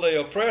 So they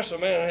oppress a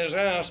man in his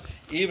house,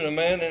 even a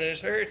man in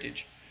his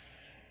heritage.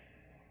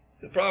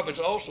 The prophets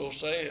also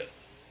say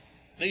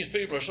these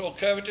people are so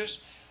covetous,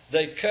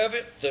 they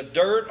covet the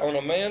dirt on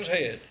a man's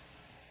head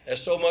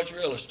as so much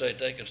real estate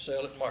they can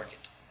sell at market.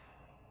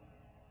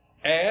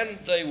 And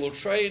they will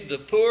trade the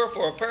poor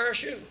for a pair of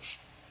shoes.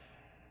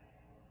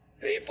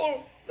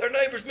 People, their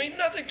neighbors mean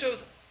nothing to them.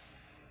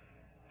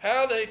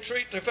 How they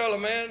treat their fellow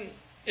man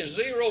is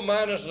zero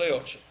minus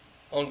zilch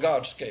on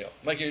God's scale.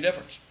 Make any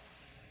difference?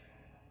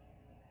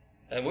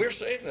 And we're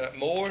seeing that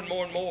more and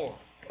more and more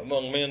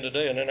among men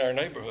today and in our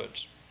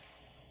neighborhoods.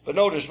 But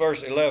notice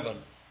verse 11.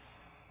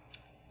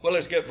 Well,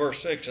 let's get verse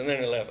 6 and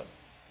then 11.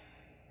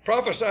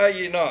 Prophesy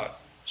ye not,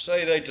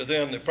 say they to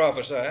them that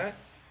prophesy.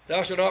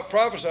 Thou shalt not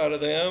prophesy to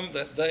them,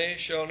 that they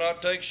shall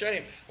not take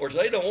shame. Or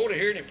they don't want to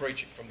hear any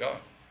preaching from God.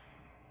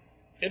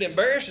 It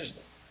embarrasses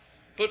them,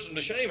 puts them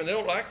to shame, and they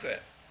don't like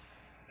that.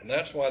 And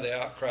that's why they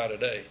outcry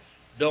today.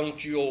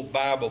 Don't you old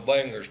Bible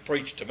bangers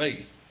preach to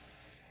me.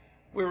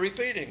 We're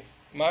repeating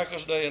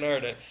Micah's day and our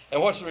day.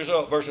 And what's the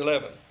result? Verse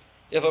 11.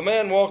 If a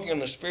man walking in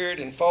the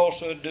Spirit in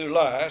falsehood do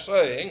lie,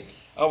 saying,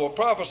 I will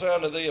prophesy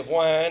unto thee of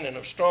wine and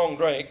of strong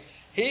drink,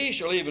 he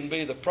shall even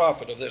be the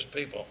prophet of this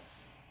people.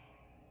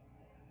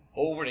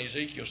 Over in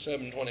Ezekiel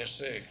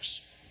 7:26.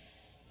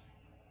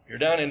 You're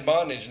down in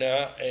bondage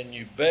now, and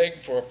you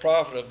beg for a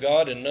prophet of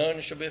God, and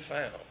none shall be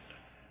found.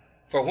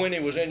 For when he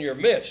was in your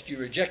midst, you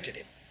rejected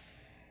him.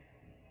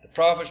 The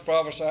prophets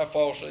prophesy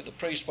falsely, the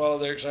priests follow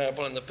their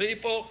example, and the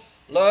people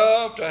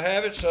love to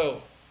have it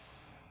so.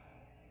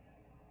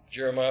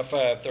 Jeremiah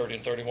 5:30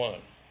 and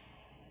 31.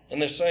 In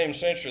this same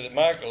century that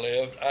Micah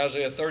lived,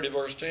 Isaiah 30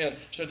 verse 10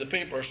 said the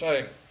people are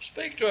saying,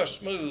 speak to us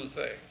smooth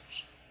things.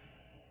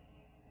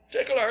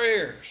 Tickle our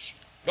ears.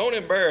 Don't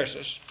embarrass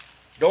us.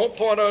 Don't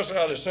point us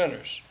out as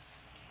sinners.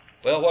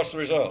 Well, what's the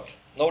result?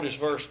 Notice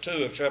verse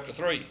 2 of chapter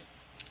 3.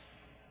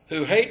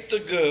 Who hate the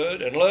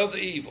good and love the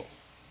evil,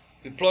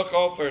 who pluck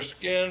off their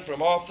skin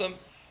from off them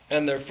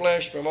and their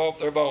flesh from off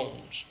their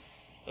bones.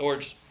 In other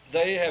words,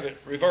 they have it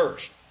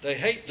reversed. They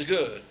hate the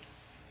good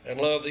and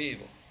love the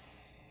evil.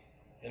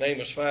 In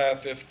Amos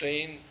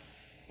 5:15,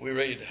 we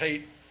read,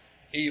 hate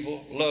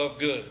evil, love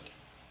good.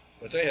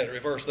 But they had it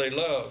reversed. They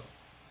love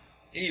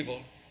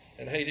evil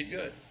and hated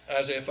good.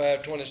 Isaiah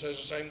 5:20 says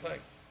the same thing.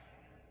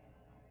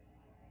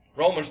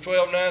 Romans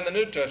 12:9, the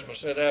New Testament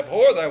said,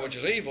 abhor that which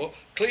is evil,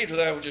 cleave to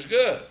that which is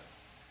good.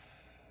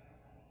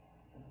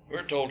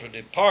 We're told to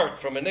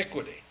depart from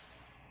iniquity.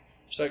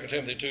 2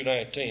 Timothy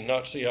 2:19,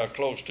 not see how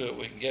close to it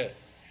we can get.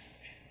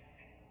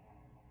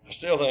 I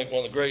still think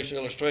one of the greatest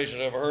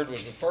illustrations I ever heard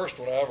was the first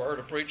one I ever heard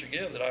a preacher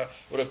give that I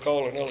would have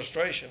called an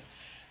illustration.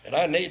 And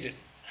I needed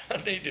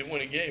it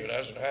when he gave it. I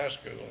was in high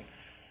school and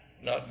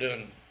not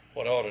doing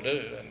what I ought to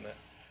do. And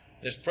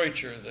this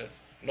preacher that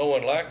no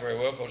one liked very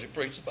well because he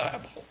preached the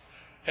Bible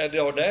had the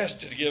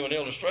audacity to give an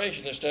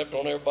illustration that stepped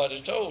on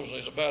everybody's toes. It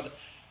was about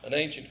an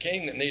ancient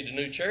king that needed a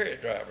new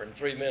chariot driver, and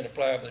 3 men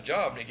applied for the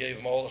job, and he gave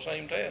them all the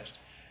same test.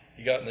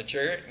 He got in the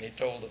chariot, and he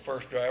told the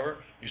first driver,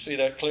 you see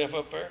that cliff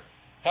up there?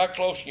 How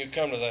close can you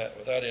come to that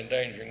without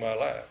endangering my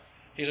life?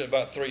 He said,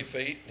 about 3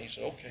 feet. And he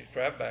said, okay,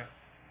 drive back.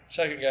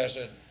 Second guy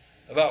said,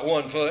 about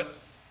 1 foot.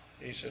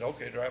 He said,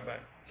 okay, drive back.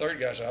 Third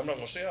guy said, I'm not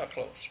going to see how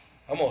close.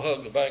 I'm going to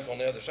hug the bank on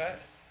the other side.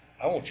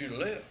 I want you to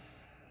live.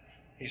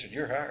 He said,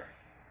 you're hired.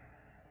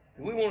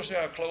 Do we want to see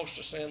how close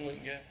to sin we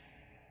can get?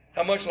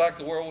 How much like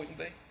the world we can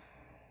be?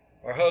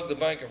 Or hug the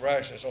bank of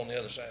righteousness on the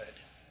other side?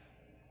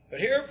 But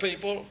here are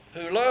people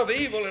who love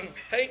evil and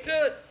hate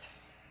good.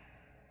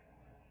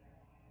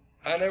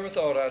 I never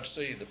thought I'd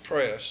see the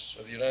press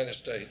of the United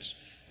States,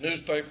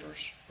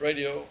 newspapers,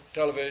 radio,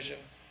 television,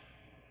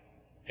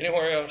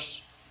 anywhere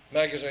else,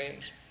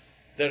 magazines,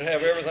 that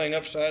have everything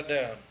upside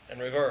down and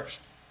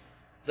reversed.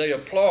 They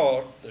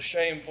applaud the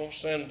shameful,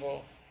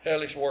 sinful,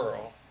 hellish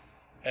world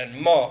and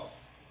mock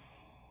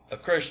a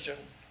Christian,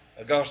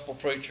 a gospel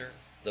preacher,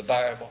 the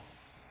Bible.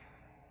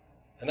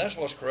 And that's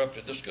what's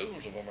corrupted the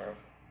schools of America,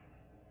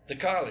 the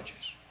colleges.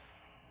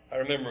 I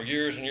remember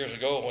years and years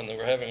ago when they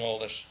were having all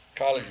this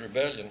college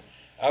rebellion,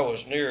 I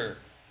was near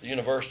the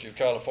University of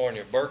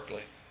California,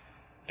 Berkeley,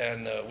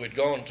 and we'd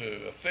gone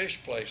to a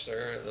fish place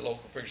there. The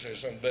local preacher said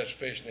some of the best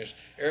fish in this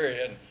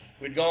area, and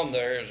we'd gone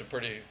there. It was a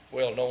pretty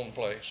well-known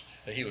place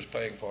that he was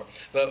paying for.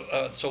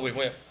 But so we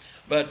went.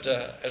 But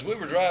as we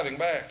were driving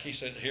back, he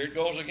said, here it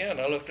goes again.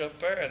 I looked up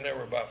there, and there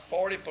were about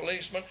 40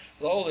 policemen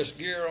with all this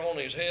gear on,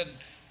 his head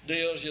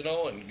deals, you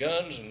know, and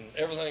guns and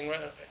everything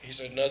around. He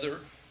said, another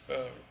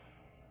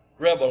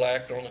rebel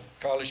act on the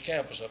college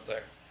campus up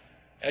there.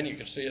 And you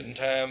could see it in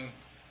Time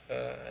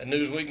and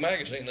Newsweek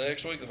magazine the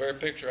next week, the very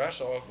picture I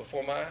saw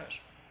before my eyes.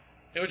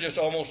 It was just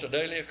almost a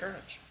daily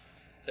occurrence.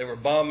 They were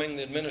bombing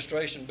the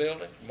administration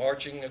building,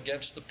 marching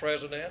against the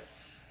president,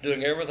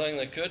 doing everything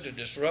they could to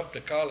disrupt the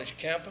college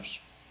campus.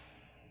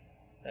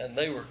 And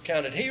they were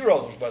counted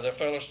heroes by their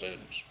fellow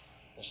students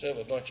instead of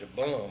a bunch of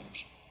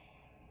bums.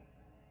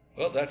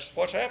 Well, that's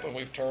what's happened.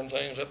 We've turned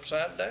things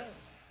upside down.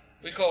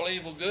 We call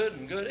evil good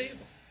and good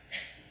evil.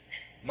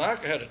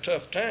 Micah had a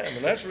tough time,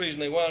 and that's the reason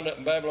they wound up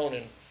in Babylon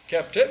in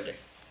captivity.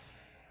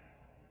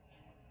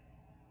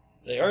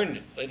 They earned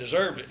it, they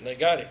deserved it, and they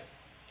got it.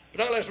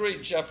 But now let's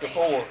read chapter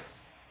 4,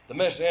 the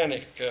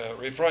messianic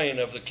refrain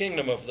of the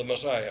kingdom of the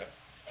Messiah.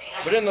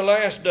 But in the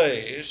last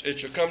days it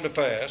shall come to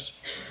pass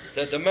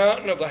that the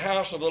mountain of the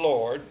house of the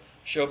Lord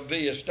shall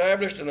be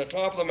established in the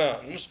top of the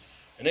mountains,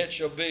 and it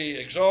shall be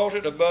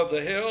exalted above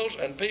the hills,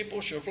 and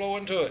people shall flow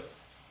into it.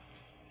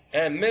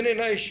 And many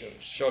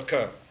nations shall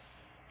come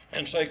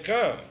and say,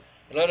 come,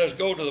 and let us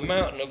go to the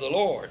mountain of the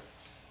Lord.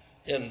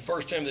 In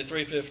 1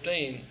 Timothy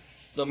 3:15,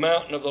 the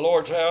mountain of the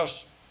Lord's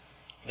house,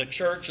 the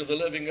church of the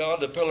living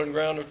God, the pillar and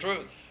ground of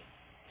truth,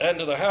 and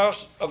to the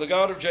house of the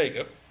God of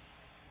Jacob,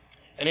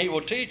 and he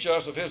will teach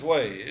us of his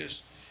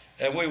ways,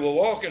 and we will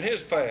walk in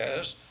his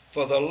paths,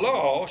 for the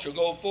law shall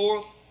go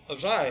forth of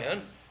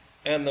Zion,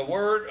 and the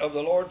word of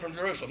the Lord from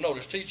Jerusalem.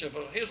 Notice, teach us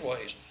of his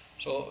ways.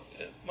 So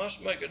it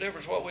must make a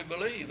difference what we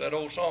believe. That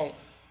old song,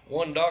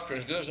 one doctrine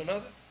is good as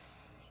another.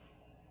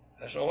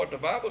 That's not what the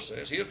Bible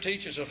says. He'll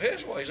teach us of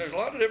his ways. There's a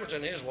lot of difference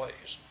in his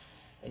ways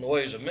and the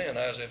ways of men.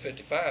 Isaiah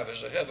 55,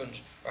 as the heavens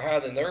are higher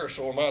than the earth,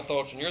 so are my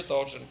thoughts and your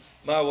thoughts, and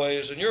my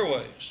ways and your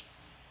ways.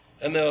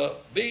 And they'll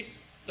beat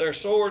their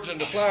swords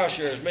into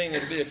plowshares, meaning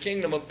it'll be a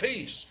kingdom of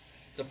peace,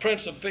 the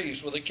Prince of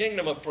Peace, with a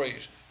kingdom of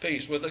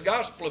peace, with the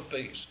gospel of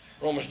peace,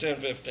 Romans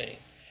 10:15.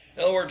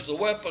 In other words, the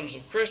weapons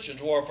of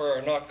Christians' warfare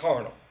are not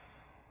carnal.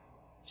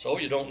 So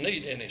you don't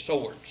need any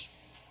swords.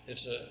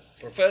 It's a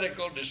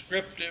prophetical,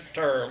 descriptive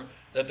term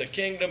that the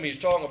kingdom he's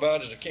talking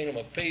about is a kingdom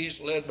of peace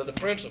led by the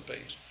Prince of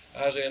Peace,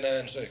 Isaiah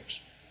 9:6.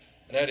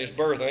 And at his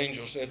birth,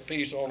 angels said,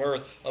 peace on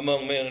earth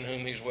among men in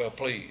whom he's well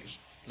pleased,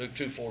 Luke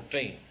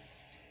 2:14.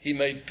 He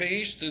made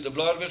peace through the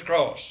blood of his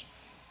cross,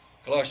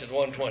 Colossians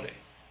 1:20.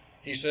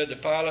 He said to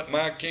Pilate,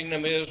 my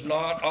kingdom is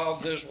not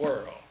of this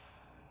world.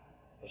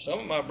 But some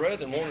of my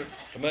brethren wanted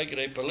to make it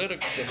a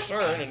political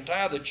concern and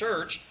tie the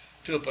church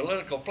to a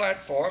political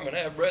platform and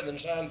have brethren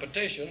sign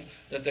petitions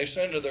that they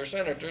send to their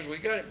senators. We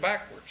got it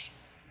backwards.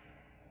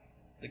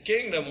 The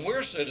kingdom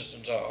we're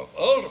citizens of,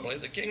 ultimately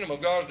the kingdom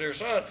of God's dear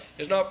Son,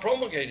 is not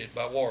promulgated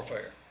by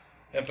warfare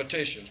and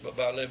petitions, but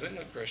by living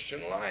a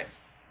Christian life.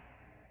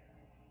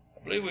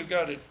 I believe we've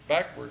got it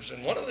backwards,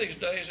 and one of these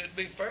days it'd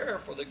be fair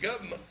for the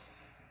government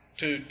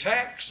to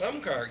tax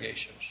some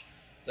congregations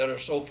that are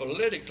so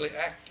politically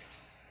active.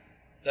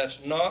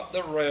 That's not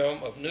the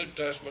realm of New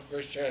Testament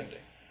Christianity.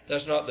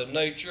 That's not the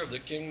nature of the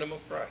kingdom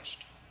of Christ.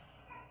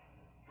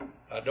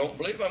 I don't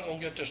believe I'm going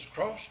to get this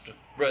across to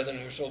brethren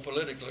who are so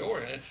politically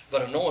oriented,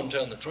 but I know I'm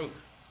telling the truth.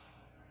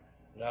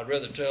 And I'd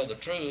rather tell the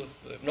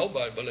truth if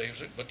nobody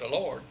believes it but the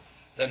Lord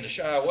than to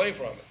shy away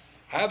from it.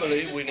 I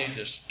believe we need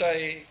to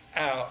stay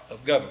out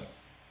of government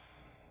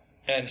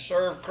and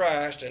serve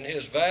Christ and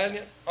his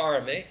valiant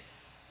army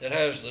that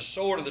has the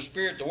sword of the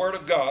Spirit, the Word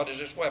of God, as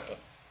its weapon,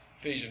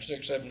 Ephesians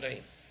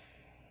 6:17.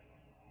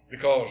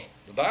 Because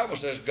the Bible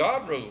says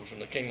God rules in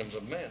the kingdoms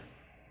of men,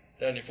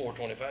 Daniel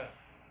 4:25.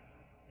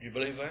 You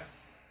believe that?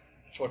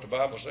 That's what the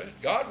Bible says.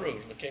 God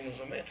rules in the kingdoms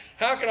of men.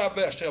 How can I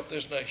best help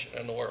this nation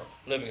and the world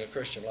living a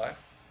Christian life?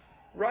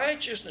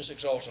 Righteousness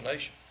exalts a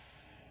nation,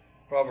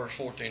 Proverbs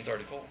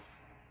 14:34.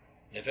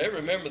 If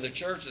every member of the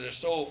church that is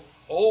so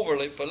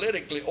overly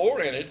politically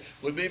oriented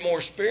would be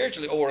more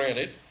spiritually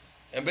oriented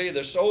and be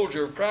the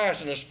soldier of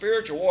Christ in a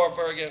spiritual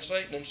warfare against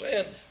Satan and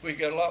sin, we'd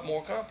get a lot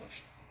more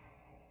accomplished.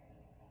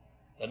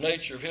 The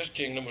nature of his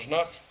kingdom was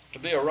not to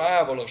be a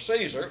rival of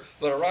Caesar,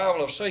 but a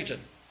rival of Satan.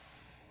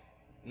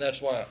 And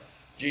that's why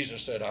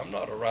Jesus said, I'm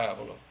not a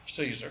rival of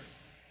Caesar.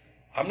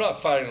 I'm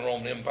not fighting the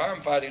Roman Empire,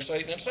 I'm fighting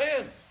Satan and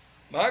sin.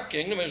 My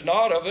kingdom is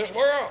not of this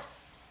world.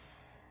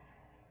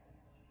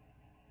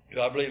 Do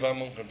I believe I'm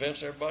going to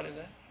convince everybody of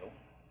that? No.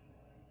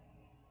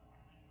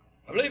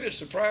 I believe it'd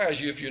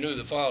surprise you if you knew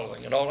the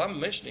following, and all I'm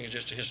mentioning is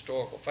just a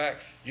historical fact.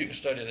 You can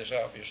study this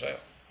out for yourself.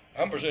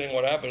 I'm presenting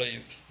what I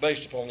believe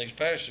based upon these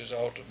passages I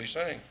ought to be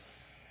saying.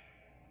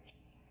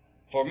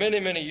 For many,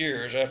 many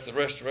years after the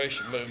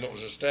Restoration movement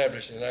was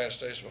established in the United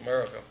States of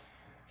America,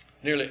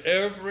 nearly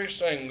every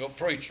single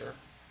preacher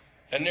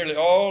and nearly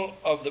all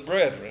of the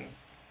brethren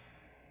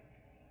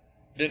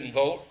didn't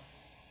vote.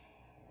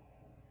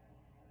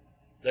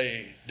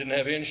 They didn't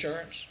have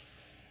insurance.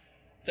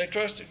 They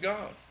trusted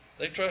God.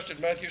 They trusted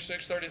Matthew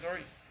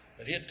 6:33,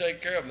 that he'd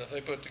take care of them if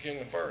they put the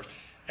kingdom first.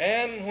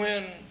 And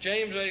when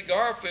James A.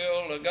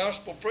 Garfield, a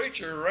gospel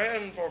preacher,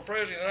 ran for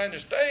president of the United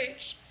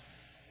States,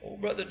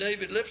 old brother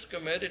David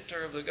Lipscomb,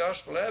 editor of the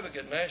Gospel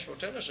Advocate in Nashville,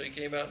 Tennessee,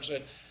 came out and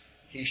said,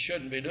 he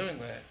shouldn't be doing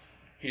that.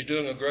 He's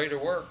doing a greater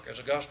work as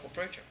a gospel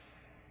preacher.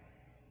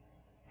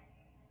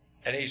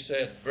 And he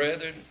said,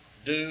 brethren,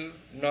 do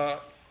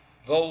not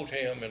vote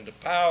him into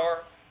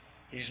power.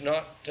 He's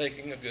not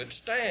taking a good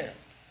stand.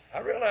 I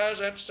realize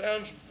that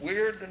sounds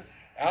weird and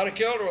out of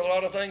kilter with a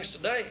lot of things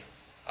today.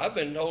 I've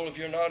been told if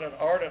you're not an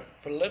ardent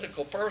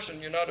political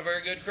person, you're not a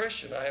very good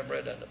Christian. I haven't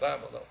read that in the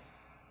Bible, though.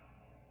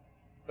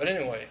 But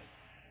anyway,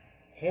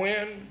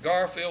 when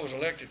Garfield was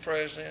elected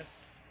president,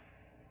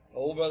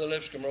 old brother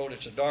Lipscomb wrote,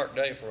 it's a dark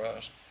day for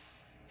us.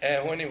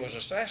 And when he was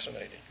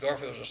assassinated,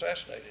 Garfield was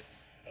assassinated,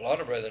 a lot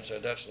of brethren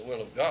said that's the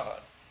will of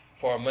God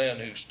for a man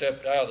who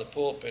stepped out of the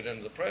pulpit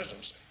into the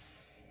presidency.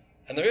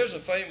 And there is a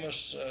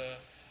famous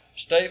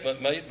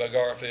statement made by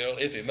Garfield,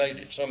 if he made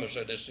it. Some have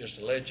said it's just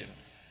a legend,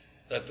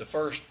 that the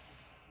first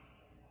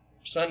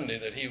Sunday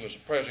that he was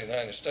president of the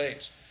United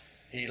States,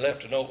 he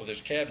left a note with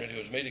his cabinet who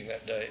was meeting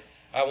that day,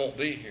 I won't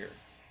be here.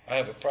 I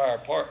have a prior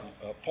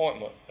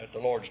appointment at the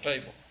Lord's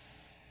table.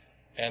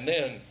 And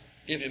then,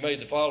 if he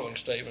made the following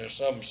statement, as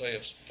some say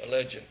it's a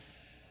legend,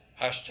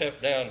 I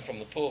stepped down from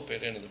the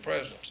pulpit into the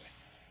presidency.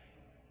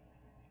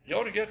 You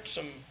ought to get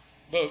some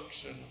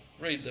books and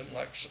read them,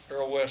 like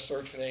Earl West's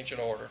Search for the Ancient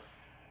Order,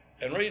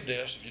 and read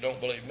this if you don't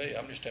believe me.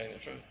 I'm just telling the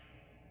truth.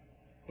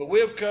 But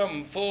we've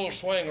come full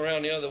swing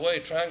around the other way,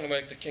 trying to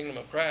make the kingdom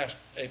of Christ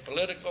a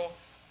political,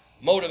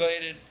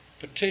 motivated,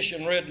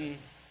 petition-ridden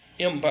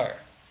empire.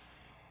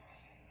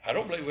 I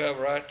don't believe we have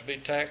a right to be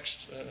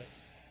taxed,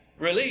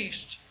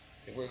 released,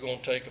 if we're going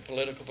to take a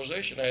political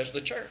position as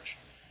the church.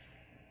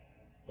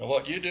 Now,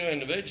 what you do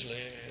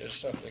individually is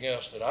something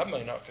else that I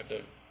may not could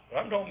do. But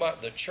I'm talking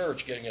about the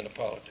church getting into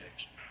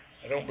politics.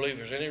 I don't believe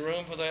there's any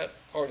room for that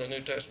part of the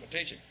New Testament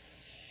teaching.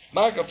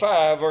 Micah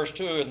 5, verse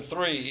 2 and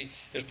 3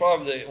 is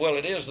probably,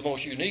 it is the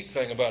most unique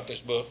thing about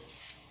this book.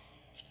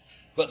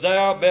 But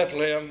thou,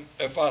 Bethlehem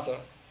Ephrathah,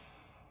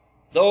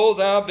 though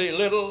thou be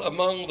little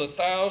among the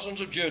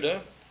thousands of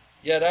Judah,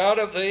 yet out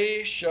of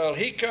thee shall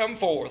he come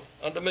forth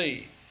unto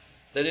me,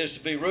 that is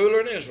to be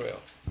ruler in Israel,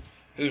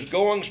 whose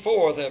goings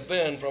forth have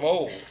been from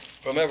old,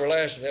 from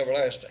everlasting to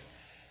everlasting.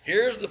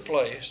 Here's the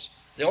place,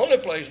 the only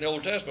place in the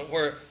Old Testament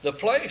where the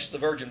place the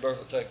virgin birth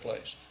will take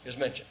place is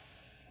mentioned.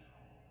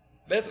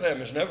 Bethlehem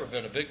has never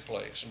been a big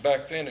place, and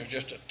back then it was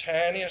just the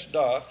tiniest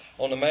dot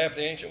on the map of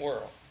the ancient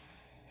world.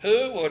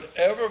 Who would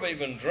ever have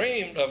even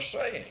dreamed of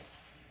saying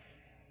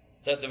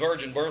that the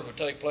virgin birth would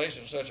take place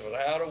in such an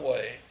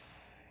out-of-way,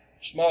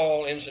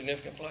 small,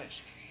 insignificant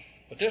place?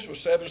 But this was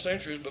 7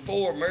 centuries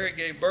before Mary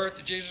gave birth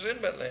to Jesus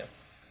in Bethlehem.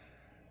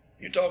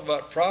 You talk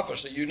about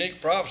prophecy,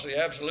 unique prophecy,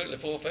 absolutely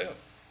fulfilled.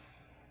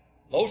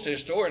 Most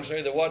historians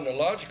say there wasn't a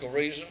logical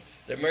reason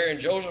that Mary and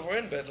Joseph were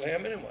in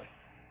Bethlehem anyway.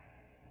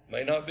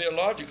 May not be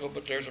illogical,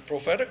 but there's a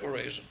prophetical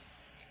reason.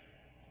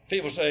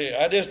 People say,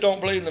 I just don't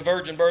believe in the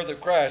virgin birth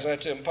of Christ.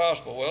 That's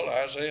impossible. Well,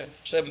 Isaiah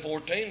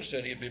 7:14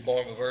 said he'd be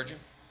born of a virgin.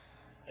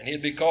 And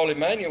he'd be called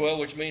Emmanuel,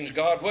 which means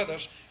God with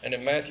us. And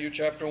in Matthew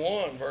chapter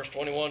 1, verse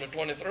 21 to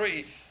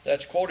 23,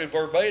 that's quoted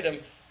verbatim.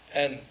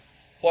 And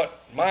what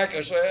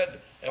Micah said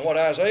and what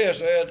Isaiah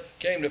said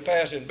came to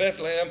pass in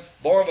Bethlehem,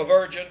 born of a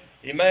virgin,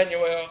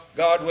 Emmanuel,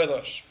 God with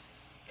us.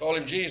 Call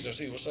him Jesus.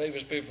 He will save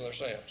his people from their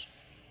sins.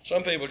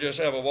 Some people just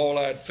have a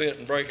wall-eyed fit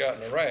and break out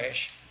in a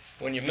rash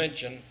when you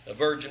mention a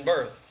virgin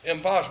birth.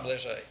 Impossible, they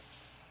say.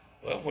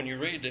 Well, when you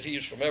read that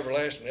he's from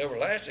everlasting to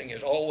everlasting,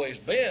 has always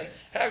been,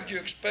 how could you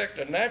expect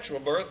a natural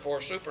birth for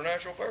a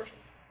supernatural person?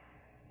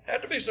 It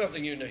had to be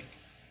something unique.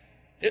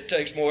 It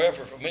takes more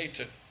effort for me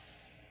to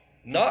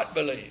not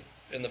believe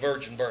in the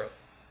virgin birth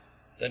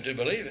than to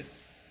believe it.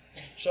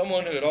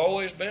 Someone who had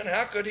always been,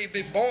 how could he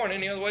be born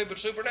any other way but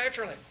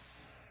supernaturally?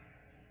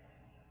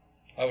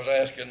 I was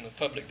asked in the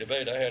public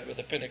debate I had with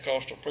a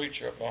Pentecostal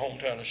preacher at my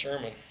hometown of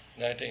Sherman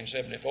in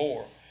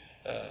 1974,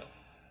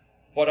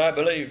 what I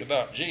believed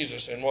about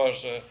Jesus, and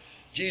was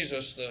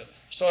Jesus the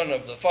Son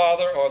of the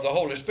Father or the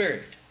Holy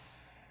Spirit.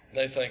 And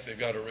they think they've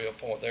got a real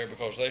point there,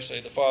 because they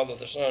say the Father,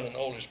 the Son, and the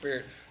Holy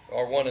Spirit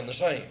are one and the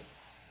same.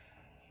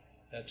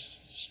 That's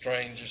the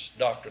strangest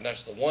doctrine.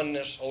 That's the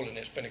oneness,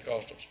 holiness,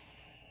 Pentecostals.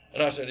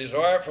 And I said, is it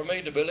all right for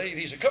me to believe?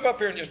 He said, come up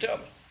here and just tell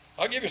me.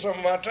 I'll give you some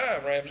of my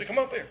time, Ramsey. Come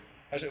up here.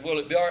 I said, will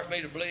it be all right for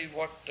me to believe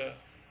what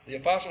the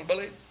apostles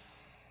believed?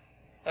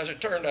 I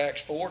said, turn to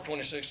Acts 4,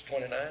 26 to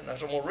 29. I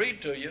said, I'm going to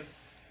read to you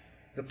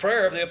the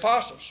prayer of the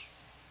apostles.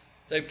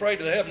 They prayed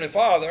to the Heavenly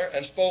Father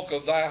and spoke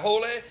of thy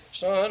holy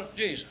Son,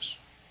 Jesus.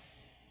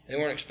 They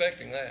weren't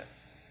expecting that.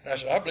 And I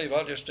said, I believe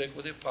I'll just stick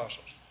with the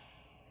apostles.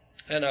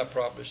 And I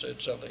probably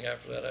said something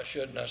after that I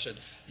shouldn't. I said,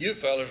 you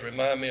fellas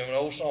remind me of an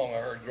old song I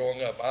heard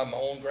growing up. I'm my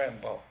own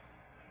grandpa.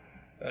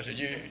 I said,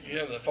 you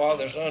have the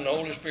Father, Son, and the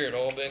Holy Spirit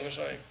all being the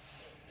same.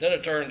 Then I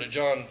turned to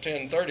John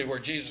 10:30, where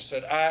Jesus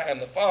said, I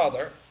and the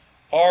Father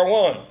are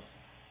one.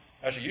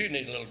 I said, you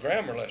need a little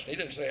grammar lesson. He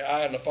didn't say,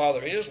 I and the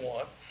Father is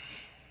one.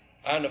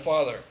 I and the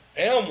Father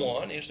am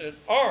one. He said,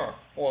 are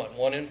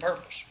one in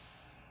purpose.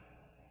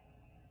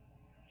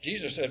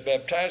 Jesus said,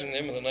 baptizing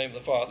them in the name of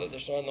the Father, the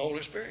Son, and the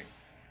Holy Spirit.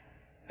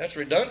 That's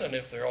redundant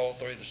if they're all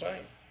three the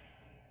same.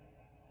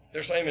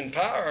 They're same in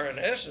power and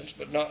essence,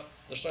 but not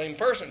the same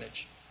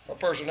personage or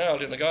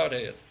personality in the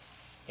Godhead.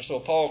 And so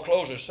Paul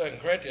closes 2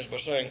 Corinthians by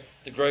saying,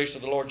 the grace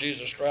of the Lord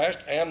Jesus Christ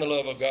and the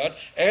love of God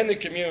and the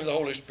communion of the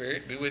Holy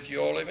Spirit be with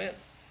you all, amen.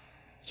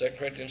 2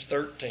 Corinthians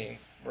 13,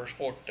 verse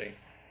 14.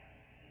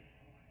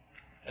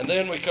 And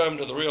then we come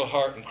to the real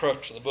heart and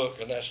crux of the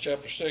book, and that's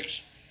chapter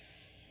 6,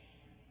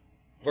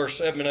 verse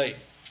 7 and 8.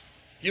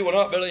 You will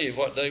not believe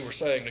what they were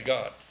saying to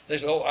God. They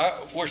said,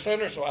 we're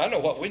sinners, so I know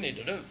what we need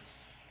to do.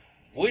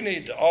 We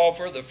need to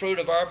offer the fruit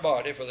of our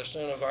body for the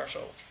sin of our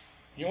souls.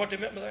 You know what they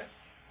meant by that?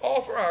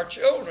 Offer our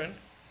children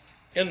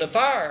in the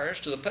fires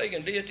to the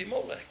pagan deity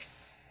Molech,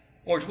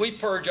 whereas we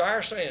purge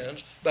our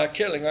sins by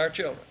killing our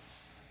children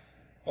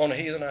on a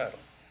heathen idol.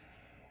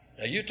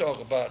 Now you talk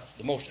about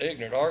the most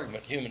ignorant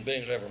argument human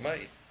beings ever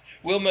made.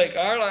 We'll make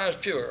our lives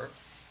pure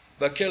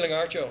by killing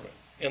our children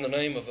in the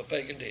name of a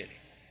pagan deity.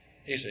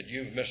 He said,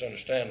 you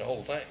misunderstand the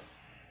whole thing.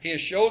 He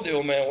has showed the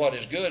old man what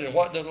is good, and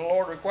what does the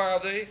Lord require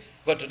of thee?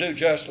 But to do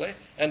justly,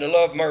 and to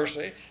love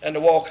mercy, and to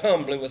walk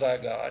humbly with thy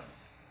God.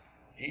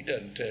 He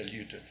doesn't tell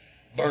you to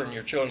burn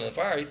your children in the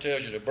fire. He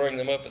tells you to bring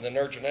them up in the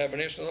nurture and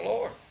admonition of the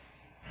Lord.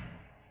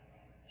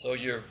 So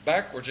you're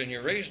backwards in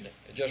your reasoning.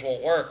 It just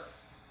won't work.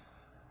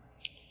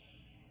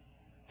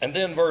 And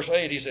then verse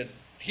 8, he said,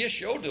 he has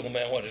showed the old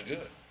man what is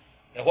good.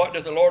 And what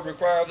doth the Lord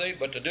require of thee?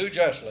 But to do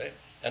justly,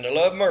 and to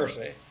love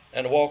mercy,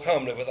 and to walk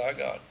humbly with thy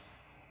God.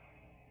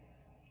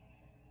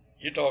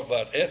 You talk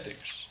about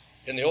ethics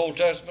in the Old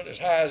Testament as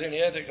high as any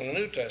ethic in the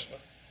New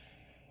Testament.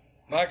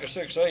 Micah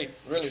 6:8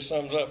 really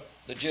sums up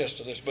the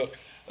gist of this book.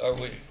 Are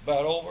we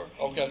about over?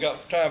 Okay, I've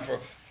got time for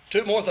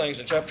two more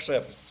things in chapter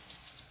 7.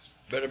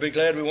 Better be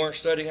glad we weren't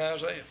studying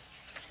Isaiah.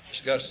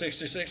 It's got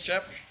 66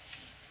 chapters.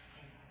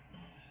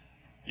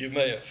 You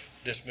may have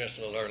dismissed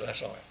a little early.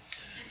 That's all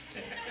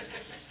right.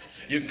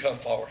 You can come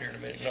forward here in a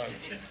minute. No,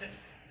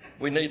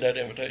 we need that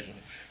invitation.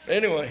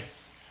 Anyway,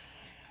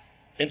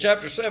 in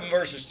chapter 7,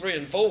 verses 3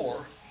 and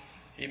 4,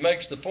 he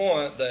makes the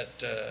point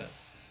that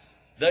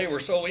they were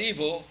so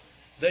evil,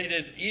 they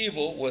did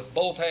evil with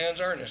both hands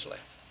earnestly.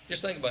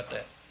 Just think about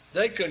that.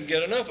 They couldn't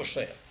get enough of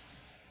sin.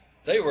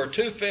 They were a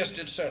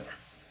two-fisted sinner.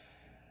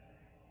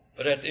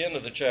 But at the end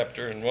of the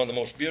chapter, and one of the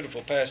most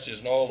beautiful passages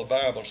in all the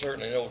Bible,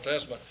 certainly in the Old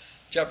Testament,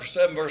 chapter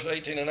 7, verse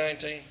 18 and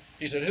 19,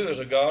 he said, who is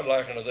a God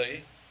like unto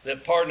thee,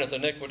 that pardoneth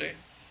iniquity,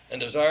 and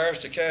desires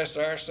to cast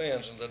our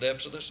sins into the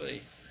depths of the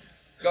sea?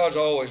 God's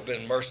always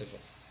been merciful.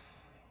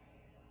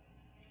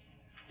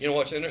 You know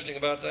what's interesting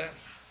about that?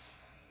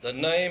 The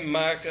name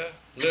Micah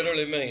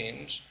literally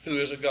means, who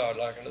is a God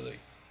like unto thee?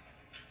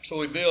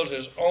 So he builds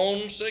his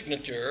own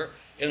signature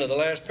into the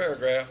last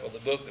paragraph of the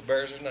book that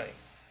bears his name.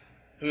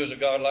 Who is a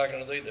God like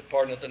unto thee, that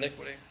pardoneth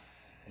iniquity,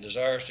 and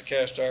desires to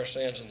cast our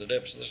sins into the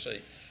depths of the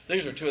sea?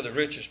 These are two of the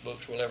richest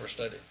books we'll ever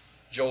study,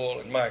 Joel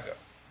and Micah.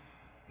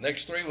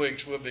 Next 3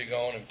 weeks we'll be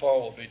gone, and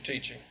Paul will be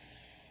teaching.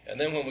 And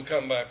then when we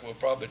come back, we'll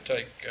probably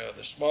take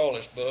the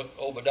smallest book,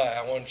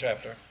 Obadiah, 1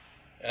 chapter,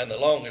 and the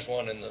longest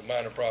one in the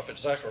minor prophet,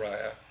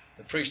 Zechariah,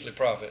 the priestly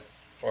prophet,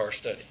 for our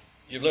study.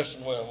 You've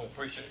listened well, we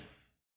appreciate it.